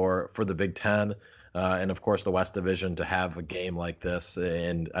good for the Big Ten. And of course the West Division to have a game like this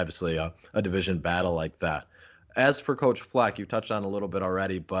and obviously a division battle like that. As for Coach Fleck, you touched on a little bit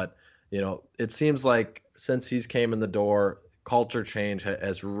already, but it seems like since he's came in the door, culture change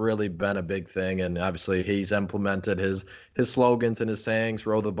has really been a big thing, and obviously he's implemented his slogans and his sayings,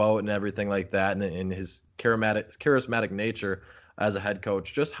 row the boat and everything like that, and his charismatic nature as a head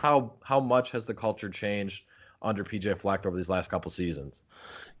coach. Just how much has the culture changed under PJ Fleck over these last couple seasons?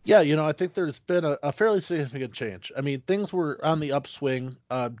 Yeah, I think there's been a fairly significant change. I mean, things were on the upswing.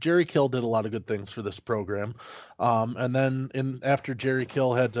 Jerry Kill did a lot of good things for this program. And then after Jerry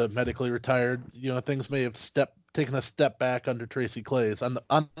Kill had medically retired, things may have taken a step back under Tracy Claeys.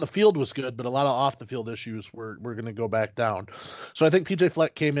 On the field was good, but a lot of off the field issues were going to go back down. So I think PJ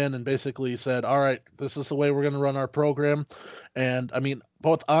Fleck came in and basically said, all right, this is the way we're going to run our program. And I mean,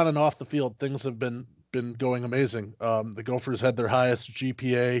 both on and off the field, things have been going amazing. The Gophers had their highest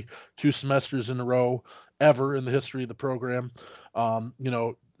GPA 2 semesters in a row ever in the history of the program.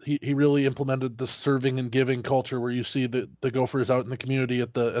 He really implemented the serving and giving culture where you see the Gophers out in the community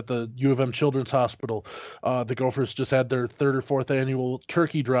at the U of M Children's Hospital. The Gophers just had their 3rd or 4th annual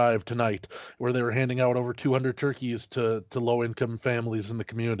turkey drive tonight where they were handing out over 200 turkeys to low-income families in the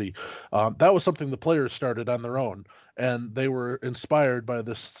community. That was something the players started on their own, and they were inspired by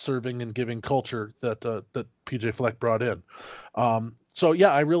this serving and giving culture that PJ Fleck brought in. So yeah,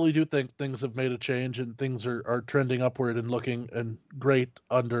 I really do think things have made a change and things are trending upward and looking and great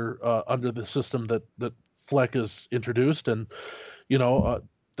under the system that Fleck has introduced. And the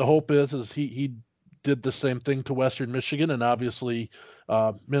hope is he did the same thing to Western Michigan, and obviously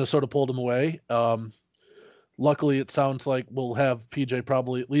Minnesota pulled him away. Luckily, it sounds like we'll have PJ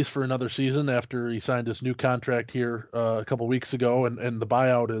probably at least for another season after he signed his new contract here a couple weeks ago, and the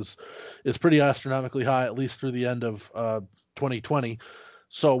buyout is pretty astronomically high, at least through the end of 2020.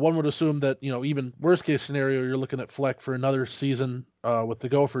 So one would assume that, even worst case scenario, you're looking at Fleck for another season with the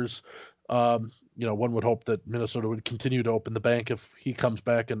Gophers. One would hope that Minnesota would continue to open the bank if he comes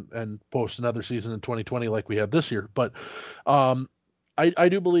back and posts another season in 2020 like we had this year. But I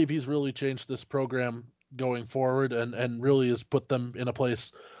do believe he's really changed this program going forward and really has put them in a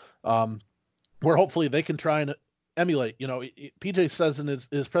place where hopefully they can try and emulate. PJ says in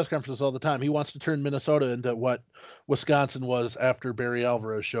his press conferences all the time, he wants to turn Minnesota into what Wisconsin was after Barry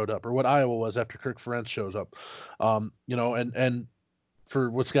Alvarez showed up, or what Iowa was after Kirk Ferentz shows up. And for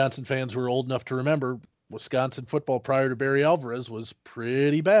Wisconsin fans who are old enough to remember, Wisconsin football prior to Barry Alvarez was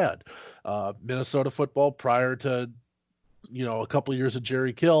pretty bad. Minnesota football prior to a couple of years of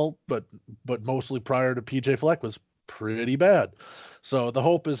Jerry Kill, but mostly prior to PJ Fleck was pretty bad. So the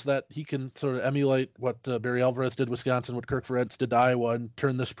hope is that he can sort of emulate what Barry Alvarez did Wisconsin, what Kirk Ferentz did to Iowa, and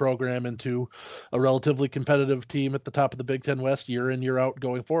turn this program into a relatively competitive team at the top of the Big Ten West year in, year out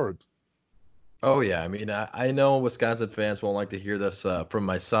going forward. Oh, yeah. I mean, I know Wisconsin fans won't like to hear this from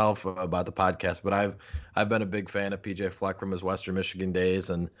myself about the podcast, but I've been a big fan of PJ Fleck from his Western Michigan days,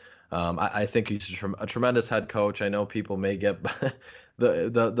 and I think he's a tremendous head coach. I know people may get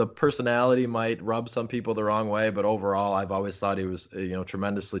the personality might rub some people the wrong way, but overall, I've always thought he was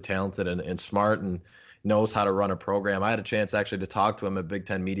tremendously talented and smart and knows how to run a program. I had a chance actually to talk to him at Big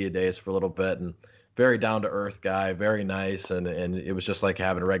Ten Media Days for a little bit, and very down to earth guy, very nice, and it was just like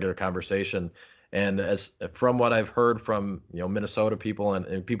having a regular conversation. And as from what I've heard from Minnesota people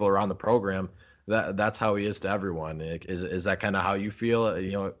and people around the program, that's how he is to everyone. Is that kind of how you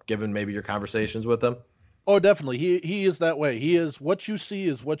feel, given maybe your conversations with him? Oh, definitely. He is that way. He is what you see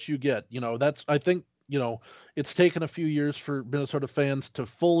is what you get. I think it's taken a few years for Minnesota fans to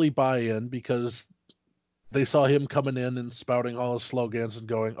fully buy in because they saw him coming in and spouting all his slogans and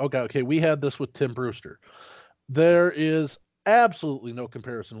going, okay, we had this with Tim Brewster. There is absolutely no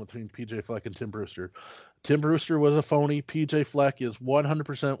comparison between PJ Fleck and Tim Brewster. Tim Brewster was a phony. PJ Fleck is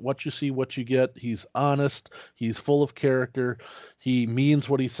 100% what you see, what you get. He's honest. He's full of character. He means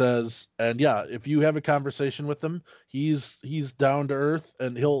what he says. And yeah, if you have a conversation with him, he's down to earth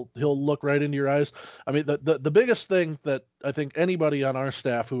and he'll look right into your eyes. I mean, the biggest thing that I think anybody on our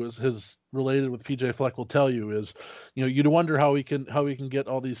staff who is related with PJ Fleck will tell you is, you'd wonder how he can get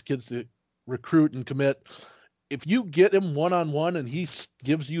all these kids to recruit and commit. If you get him one-on-one and he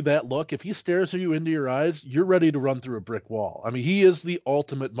gives you that look, if he stares you into your eyes, you're ready to run through a brick wall. I mean, he is the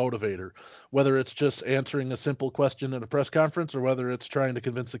ultimate motivator, whether it's just answering a simple question at a press conference or whether it's trying to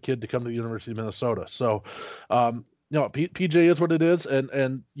convince a kid to come to the University of Minnesota. So, PJ is what it is.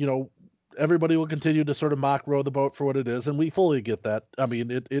 And everybody will continue to sort of mock row the boat for what it is. And we fully get that. I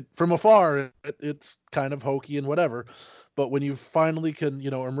mean, it from afar, it's kind of hokey and whatever. But when you finally can,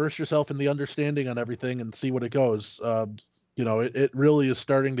 immerse yourself in the understanding on everything and see what it goes, it really is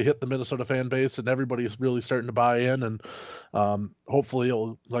starting to hit the Minnesota fan base and everybody's really starting to buy in. And hopefully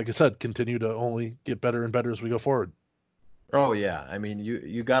it'll, like I said, continue to only get better and better as we go forward. Oh yeah, I mean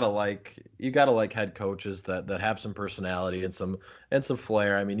you gotta like head coaches that have some personality and some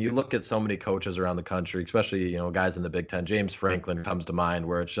flair. I mean, you look at so many coaches around the country, especially guys in the Big Ten. James Franklin comes to mind,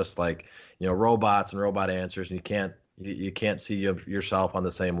 where it's just like robots and robot answers, and you can't see yourself on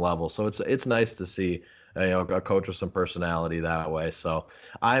the same level. So it's nice to see a coach with some personality that way. So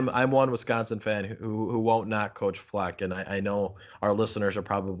I'm one Wisconsin fan who won't knock Coach Fleck, and I know our listeners are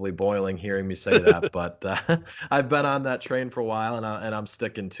probably boiling hearing me say that, but I've been on that train for a while, and I'm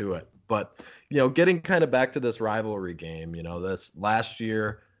sticking to it. But getting kind of back to this rivalry game, this last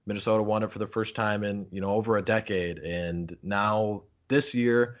year Minnesota won it for the first time in over a decade, and now this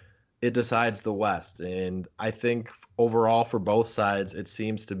year it decides the West. And I think overall for both sides, it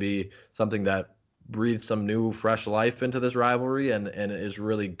seems to be something that breathes some new, fresh life into this rivalry and is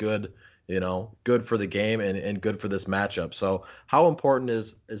really good, good for the game and good for this matchup. So how important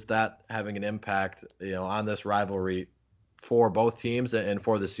is that having an impact, on this rivalry for both teams and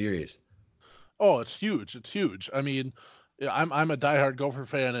for the series? Oh, it's huge. It's huge. I mean, I'm a diehard Gopher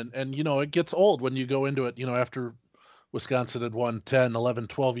fan, and it gets old when you go into it, after Wisconsin had won 10, 11,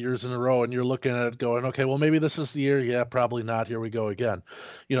 12 years in a row, and you're looking at it going, okay, well, maybe this is the year. Yeah, probably not. Here we go again.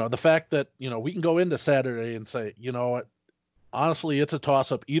 The fact that, we can go into Saturday and say, what, honestly, it's a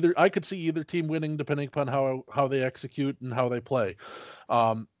toss-up. I could see either team winning depending upon how they execute and how they play.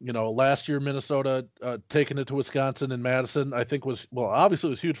 Last year, Minnesota taking it to Wisconsin and Madison, I think obviously it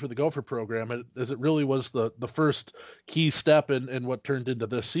was huge for the Gopher program, as it really was the first key step in what turned into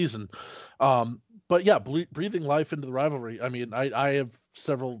this season. But yeah, breathing life into the rivalry. I mean, I have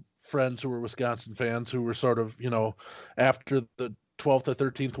several friends who were Wisconsin fans who were sort of, after the 12th or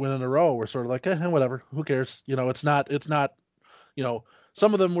 13th win in a row, were sort of like, whatever, who cares? It's not,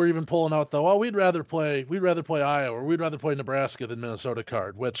 some of them were even pulling out though, we'd rather play Iowa or we'd rather play Nebraska than Minnesota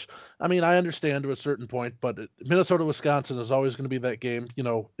card, which, I mean, I understand to a certain point, but Minnesota, Wisconsin is always going to be that game,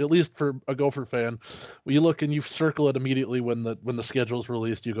 at least for a Gopher fan. When you look and you circle it immediately when the schedule is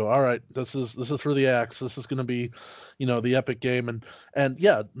released, you go, all right, this is for the Axe. This is going to be, the epic game. And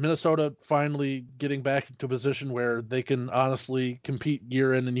yeah, Minnesota finally getting back into a position where they can honestly compete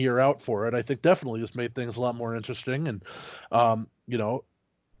year in and year out for it, I think definitely has made things a lot more interesting. And,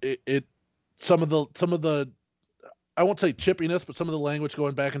 some of the I won't say chippiness, but some of the language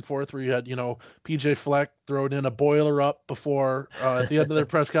going back and forth where you had, PJ Fleck throwing in a boiler up before at the end of their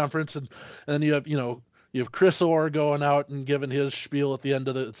press conference. And then you have Chris Orr going out and giving his spiel at the end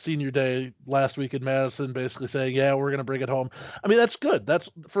of the senior day last week in Madison, basically saying, yeah, we're going to bring it home. I mean, that's good. That's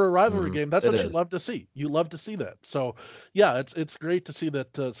for a rivalry game. That's what you love to see. You love to see that. So yeah, it's great to see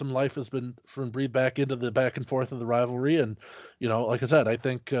that some life has been breathed back into the back and forth of the rivalry. And, like I said, I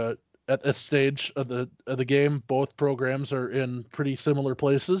think at this stage of the game, both programs are in pretty similar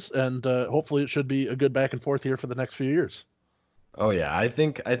places, and hopefully it should be a good back and forth here for the next few years. Oh yeah, I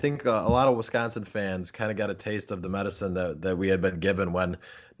think a lot of Wisconsin fans kind of got a taste of the medicine that we had been given when,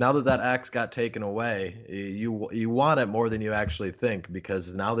 now that axe got taken away, you want it more than you actually think,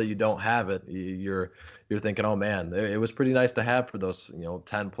 because now that you don't have it, you're thinking, oh man, it was pretty nice to have for those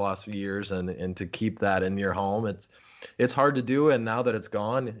 10 plus years and to keep that in your home. It's hard to do, and now that it's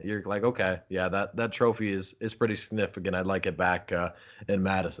gone, you're like, okay, yeah, that trophy is pretty significant. I'd like it back in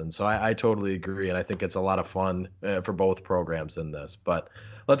Madison. So I totally agree, and I think it's a lot of fun for both programs in this. But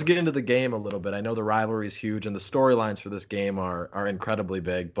let's get into the game a little bit. I know the rivalry is huge, and the storylines for this game are incredibly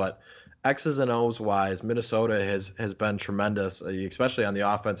big. But X's and O's wise, Minnesota has been tremendous, especially on the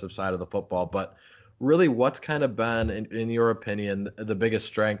offensive side of the football. But really, what's kind of been, in your opinion, the biggest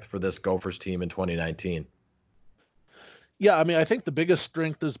strength for this Gophers team in 2019? Yeah, I mean, I think the biggest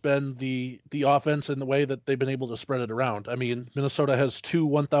strength has been the offense and the way that they've been able to spread it around. I mean, Minnesota has 2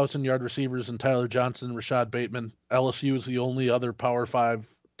 1,000-yard receivers in Tyler Johnson and Rashad Bateman. LSU is the only other Power 5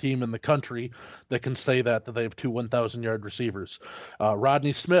 team in the country that can say that they have 2 1,000-yard receivers.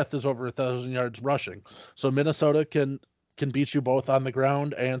 Rodney Smith is over 1,000 yards rushing. So Minnesota can beat you both on the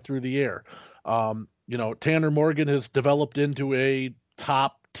ground and through the air. Tanner Morgan has developed into a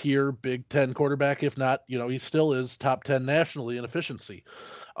top tier Big Ten quarterback. If not, he still is top 10 nationally in efficiency.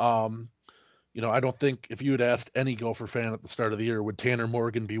 I don't think if you had asked any Gopher fan at the start of the year, would Tanner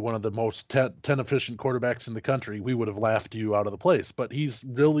Morgan be one of the most 10 efficient quarterbacks in the country, we would have laughed you out of the place. But he's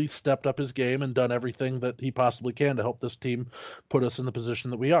really stepped up his game and done everything that he possibly can to help this team put us in the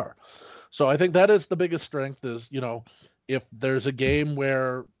position that we are. So I think that is the biggest strength is, if there's a game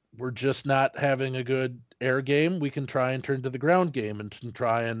where we're just not having a good air game, we can try and turn to the ground game and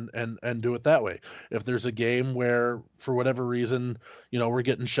try and do it that way. If there's a game where, for whatever reason, we're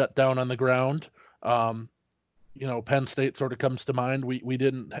getting shut down on the ground, Penn State sort of comes to mind. We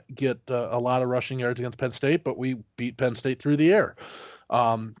didn't get a lot of rushing yards against Penn State, but we beat Penn State through the air.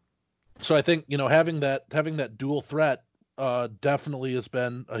 So I think, having that dual threat definitely has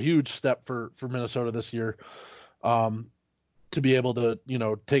been a huge step for Minnesota this year. To be able to,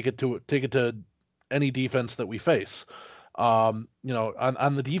 take it to any defense that we face. On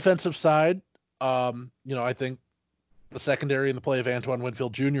the defensive side, I think the secondary and the play of Antoine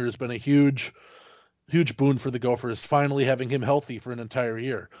Winfield Jr. has been a huge boon for the Gophers, finally having him healthy for an entire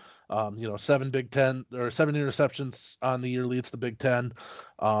year. 7 interceptions on the year leads the Big Ten.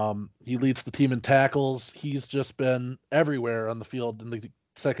 He leads the team in tackles. He's just been everywhere on the field in the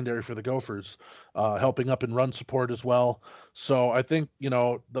secondary for the Gophers, helping up in run support as well. So I think,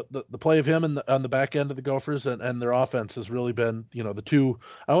 the play of him on the back end of the Gophers and their offense has really been, the two,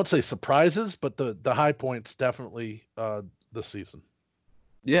 I won't say surprises, but the high points definitely this season.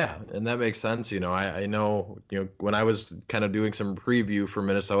 Yeah, and that makes sense. I know, when I was kind of doing some preview for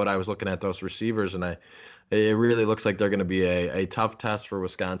Minnesota, I was looking at those receivers, and it really looks like they're going to be a tough test for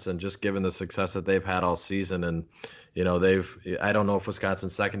Wisconsin, just given the success that they've had all season. And, I don't know if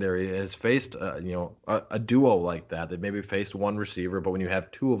Wisconsin's secondary has faced, a duo like that. They've maybe faced one receiver, but when you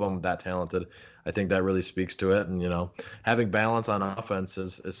have 2 of them that talented, I think that really speaks to it. And, having balance on offense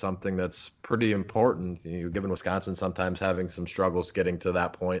is something that's pretty important, given Wisconsin sometimes having some struggles getting to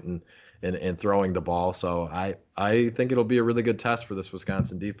that point and throwing the ball. So I think it'll be a really good test for this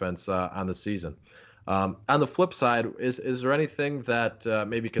Wisconsin defense on the season. On the flip side, is there anything that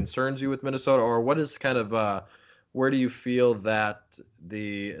maybe concerns you with Minnesota, or what is kind of where do you feel that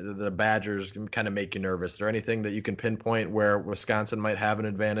the Badgers can kind of make you nervous? Is there anything that you can pinpoint where Wisconsin might have an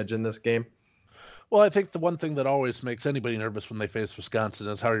advantage in this game? Well, I think the one thing that always makes anybody nervous when they face Wisconsin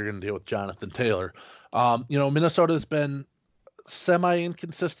is how you're going to deal with Jonathan Taylor. Minnesota's been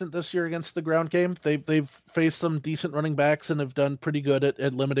semi-inconsistent this year against the ground game. They've faced some decent running backs and have done pretty good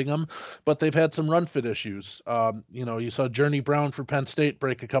at limiting them, but they've had some run fit issues. You saw Journey Brown for Penn State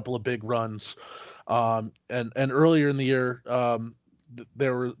break a couple of big runs. And earlier in the year,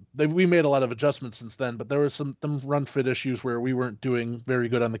 we made a lot of adjustments since then, but there were some run fit issues where we weren't doing very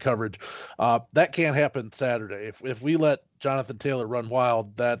good on the coverage. That can't happen Saturday. If we let Jonathan Taylor run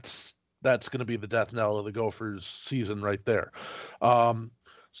wild, that's going to be the death knell of the Gophers season right there.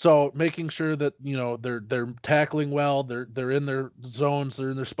 So making sure that, they're tackling well, they're in their zones, they're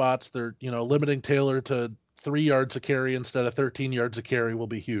in their spots, they're, limiting Taylor to 3 yards a carry instead of 13 yards a carry will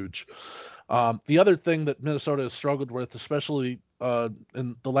be huge. The other thing that Minnesota has struggled with, especially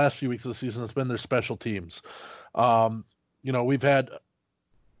in the last few weeks of the season, has been their special teams. We've had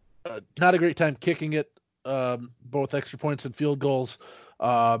not a great time kicking it, both extra points and field goals.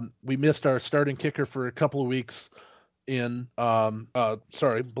 We missed our starting kicker for a couple of weeks blanking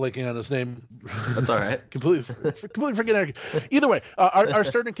on his name. That's all right. completely forgetting. Either way, our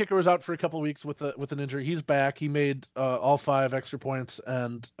starting kicker was out for a couple of weeks with an injury. He's back. He made all 5 extra points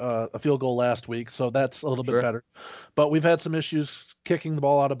and a field goal last week, so that's a little bit better. But we've had some issues kicking the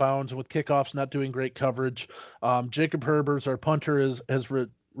ball out of bounds and with kickoffs not doing great coverage. Jacob Herbers, our punter, has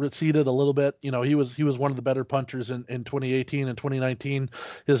receded a little bit. He was one of the better punters in 2018 and 2019.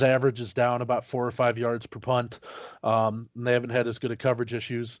 His average is down about 4 or 5 yards per punt. And they haven't had as good a coverage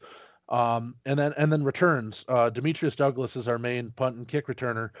issues. And then returns. Demetrius Douglas is our main punt and kick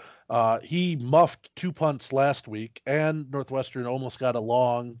returner. He muffed 2 punts last week, and Northwestern almost got a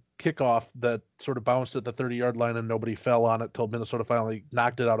long kickoff that sort of bounced at the 30-yard line and nobody fell on it till Minnesota finally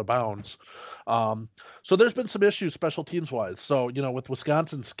knocked it out of bounds. So there's been some issues special teams wise. So, with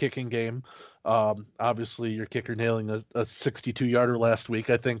Wisconsin's kicking game, obviously your kicker nailing a 62-yarder last week,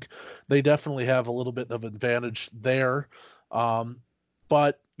 I think they definitely have a little bit of advantage there.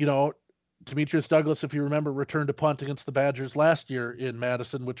 But, Demetrius Douglas, if you remember, returned to punt against the Badgers last year in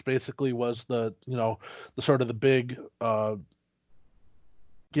Madison, which basically was the sort of the big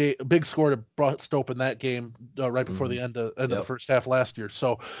score to bust open that game right before the end of the first half last year.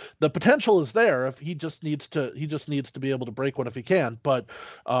 So the potential is there if he just needs to be able to break one if he can. But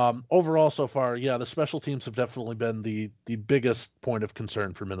overall so far, the special teams have definitely been the biggest point of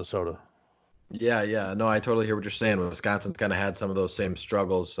concern for Minnesota. Yeah. No, I totally hear what you're saying. Wisconsin's kind of had some of those same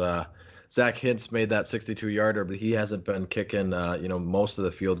struggles. Zach Hintz made that 62-yarder, but he hasn't been kicking, most of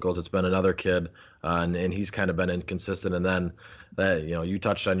the field goals. It's been another kid, and he's kind of been inconsistent. And then, you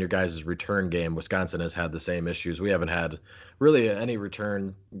touched on your guys' return game. Wisconsin has had the same issues. We haven't had really any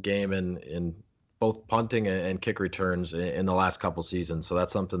return game in both punting and kick returns in the last couple seasons. So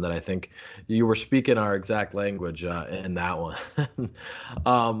that's something that I think you were speaking our exact language in that one.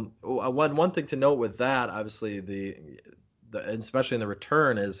 One thing to note with that, obviously, especially in the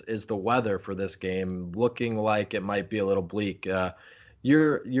return, is the weather for this game looking like it might be a little bleak.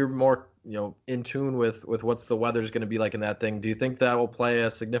 You're more in tune with what's the weather's going to be like in that thing. Do you think that will play a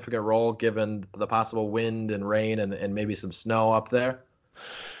significant role given the possible wind and rain and maybe some snow up there?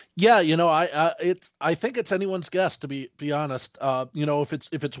 Yeah, I think it's anyone's guess, to be honest.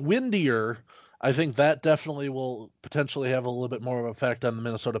 If it's windier, I think that definitely will potentially have a little bit more of an effect on the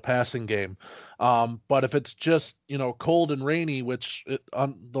Minnesota passing game. But if it's just, cold and rainy, which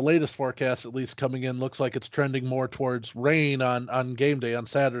on the latest forecast, at least coming in, looks like it's trending more towards rain on game day on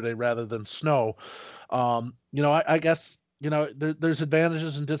Saturday rather than snow. I guess, there's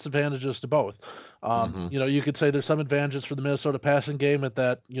advantages and disadvantages to both. You could say there's some advantages for the Minnesota passing game at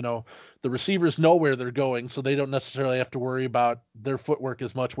that, the receivers know where they're going, so they don't necessarily have to worry about their footwork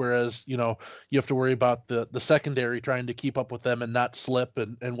as much, whereas, you have to worry about the secondary trying to keep up with them and not slip,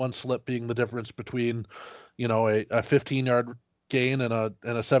 and one slip being the difference between, a 15-yard gain and a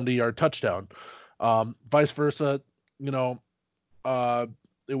 70-yard touchdown. Vice versa,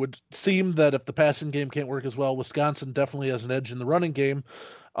 it would seem that if the passing game can't work as well, Wisconsin definitely has an edge in the running game.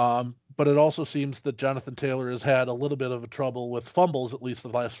 But it also seems that Jonathan Taylor has had a little bit of a trouble with fumbles, at least the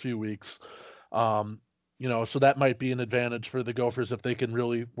last few weeks. So that might be an advantage for the Gophers if they can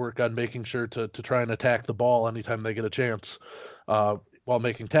really work on making sure to try and attack the ball anytime they get a chance while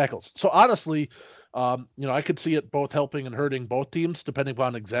making tackles. So honestly, I could see it both helping and hurting both teams depending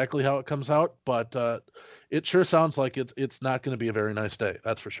upon exactly how it comes out. But it sure sounds like it's not going to be a very nice day.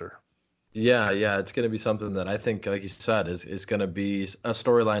 That's for sure. Yeah, it's going to be something that I think, like you said, is going to be a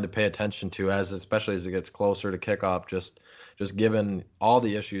storyline to pay attention to, especially as it gets closer to kickoff. Just given all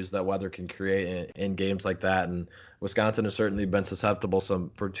the issues that weather can create in games like that, and Wisconsin has certainly been susceptible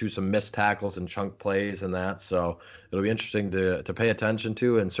to some missed tackles and chunk plays and that. So it'll be interesting to pay attention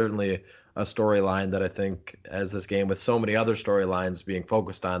to, and certainly a storyline that I think, as this game with so many other storylines being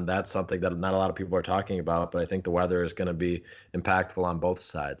focused on, that's something that not a lot of people are talking about, but I think the weather is going to be impactful on both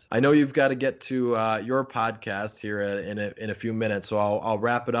sides. I know you've got to get to your podcast here in a few minutes, so I'll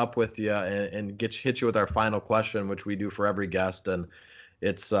wrap it up with you and hit you with our final question, which we do for every guest, and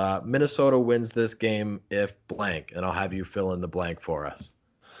it's Minnesota wins this game if blank, and I'll have you fill in the blank for us.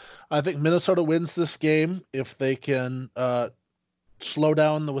 I think Minnesota wins this game if they can slow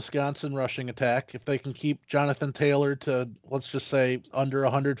down the Wisconsin rushing attack, if they can keep Jonathan Taylor to, let's just say, under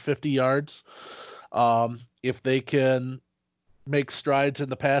 150 yards, if they can make strides in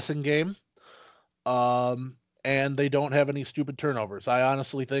the passing game, and they don't have any stupid turnovers. I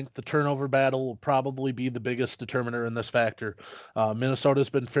honestly think the turnover battle will probably be the biggest determiner in this factor. Minnesota's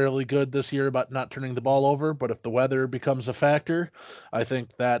been fairly good this year about not turning the ball over, but if the weather becomes a factor, I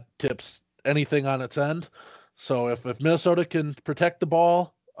think that tips anything on its end. So if Minnesota can protect the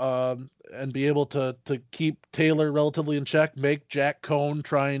ball and be able to keep Taylor relatively in check, make Jack Cohn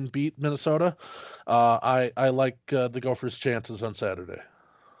try and beat Minnesota, I like the Gophers' chances on Saturday.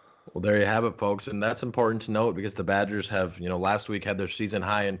 Well, there you have it, folks, and that's important to note because the Badgers have, last week had their season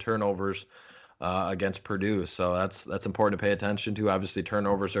high in turnovers against Purdue, so that's important to pay attention to. Obviously,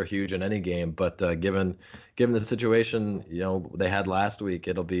 turnovers are huge in any game, but given the situation they had last week,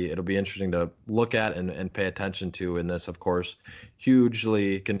 it'll be interesting to look at and pay attention to in this, of course,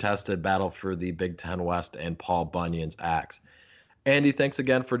 hugely contested battle for the Big Ten West and Paul Bunyan's axe. Andy, thanks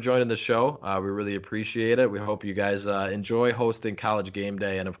again for joining the show. We really appreciate it. We hope you guys enjoy hosting College Game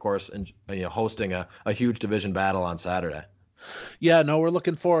Day and, of course, hosting a huge division battle on Saturday. Yeah, no, we're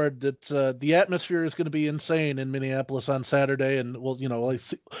looking forward. It's the atmosphere is going to be insane in Minneapolis on Saturday, and we'll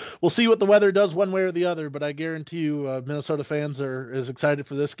see what the weather does one way or the other. But I guarantee you, Minnesota fans are as excited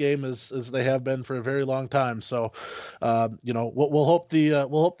for this game as they have been for a very long time. So, we'll hope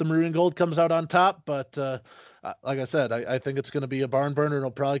the maroon and gold comes out on top. But like I said, I think it's going to be a barn burner.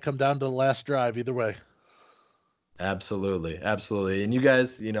 It'll probably come down to the last drive either way. Absolutely. And you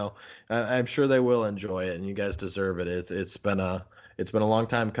guys, I'm sure they will enjoy it, and you guys deserve it. It's been a long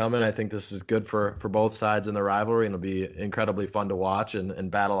time coming. I think this is good for both sides in the rivalry, and it'll be incredibly fun to watch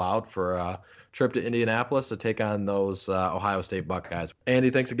and battle out for a trip to Indianapolis to take on those Ohio State Buckeyes. Andy,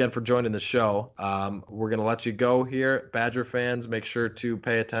 thanks again for joining the show. We're going to let you go here. Badger fans, make sure to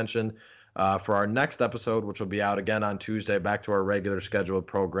pay attention for our next episode, which will be out again on Tuesday, back to our regular scheduled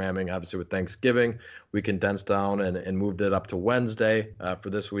programming. Obviously, with Thanksgiving, we condensed down and moved it up to Wednesday for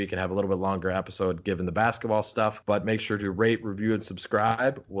this week and have a little bit longer episode given the basketball stuff. But make sure to rate, review, and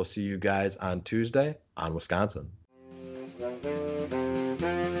subscribe. We'll see you guys on Tuesday on Wisconsin.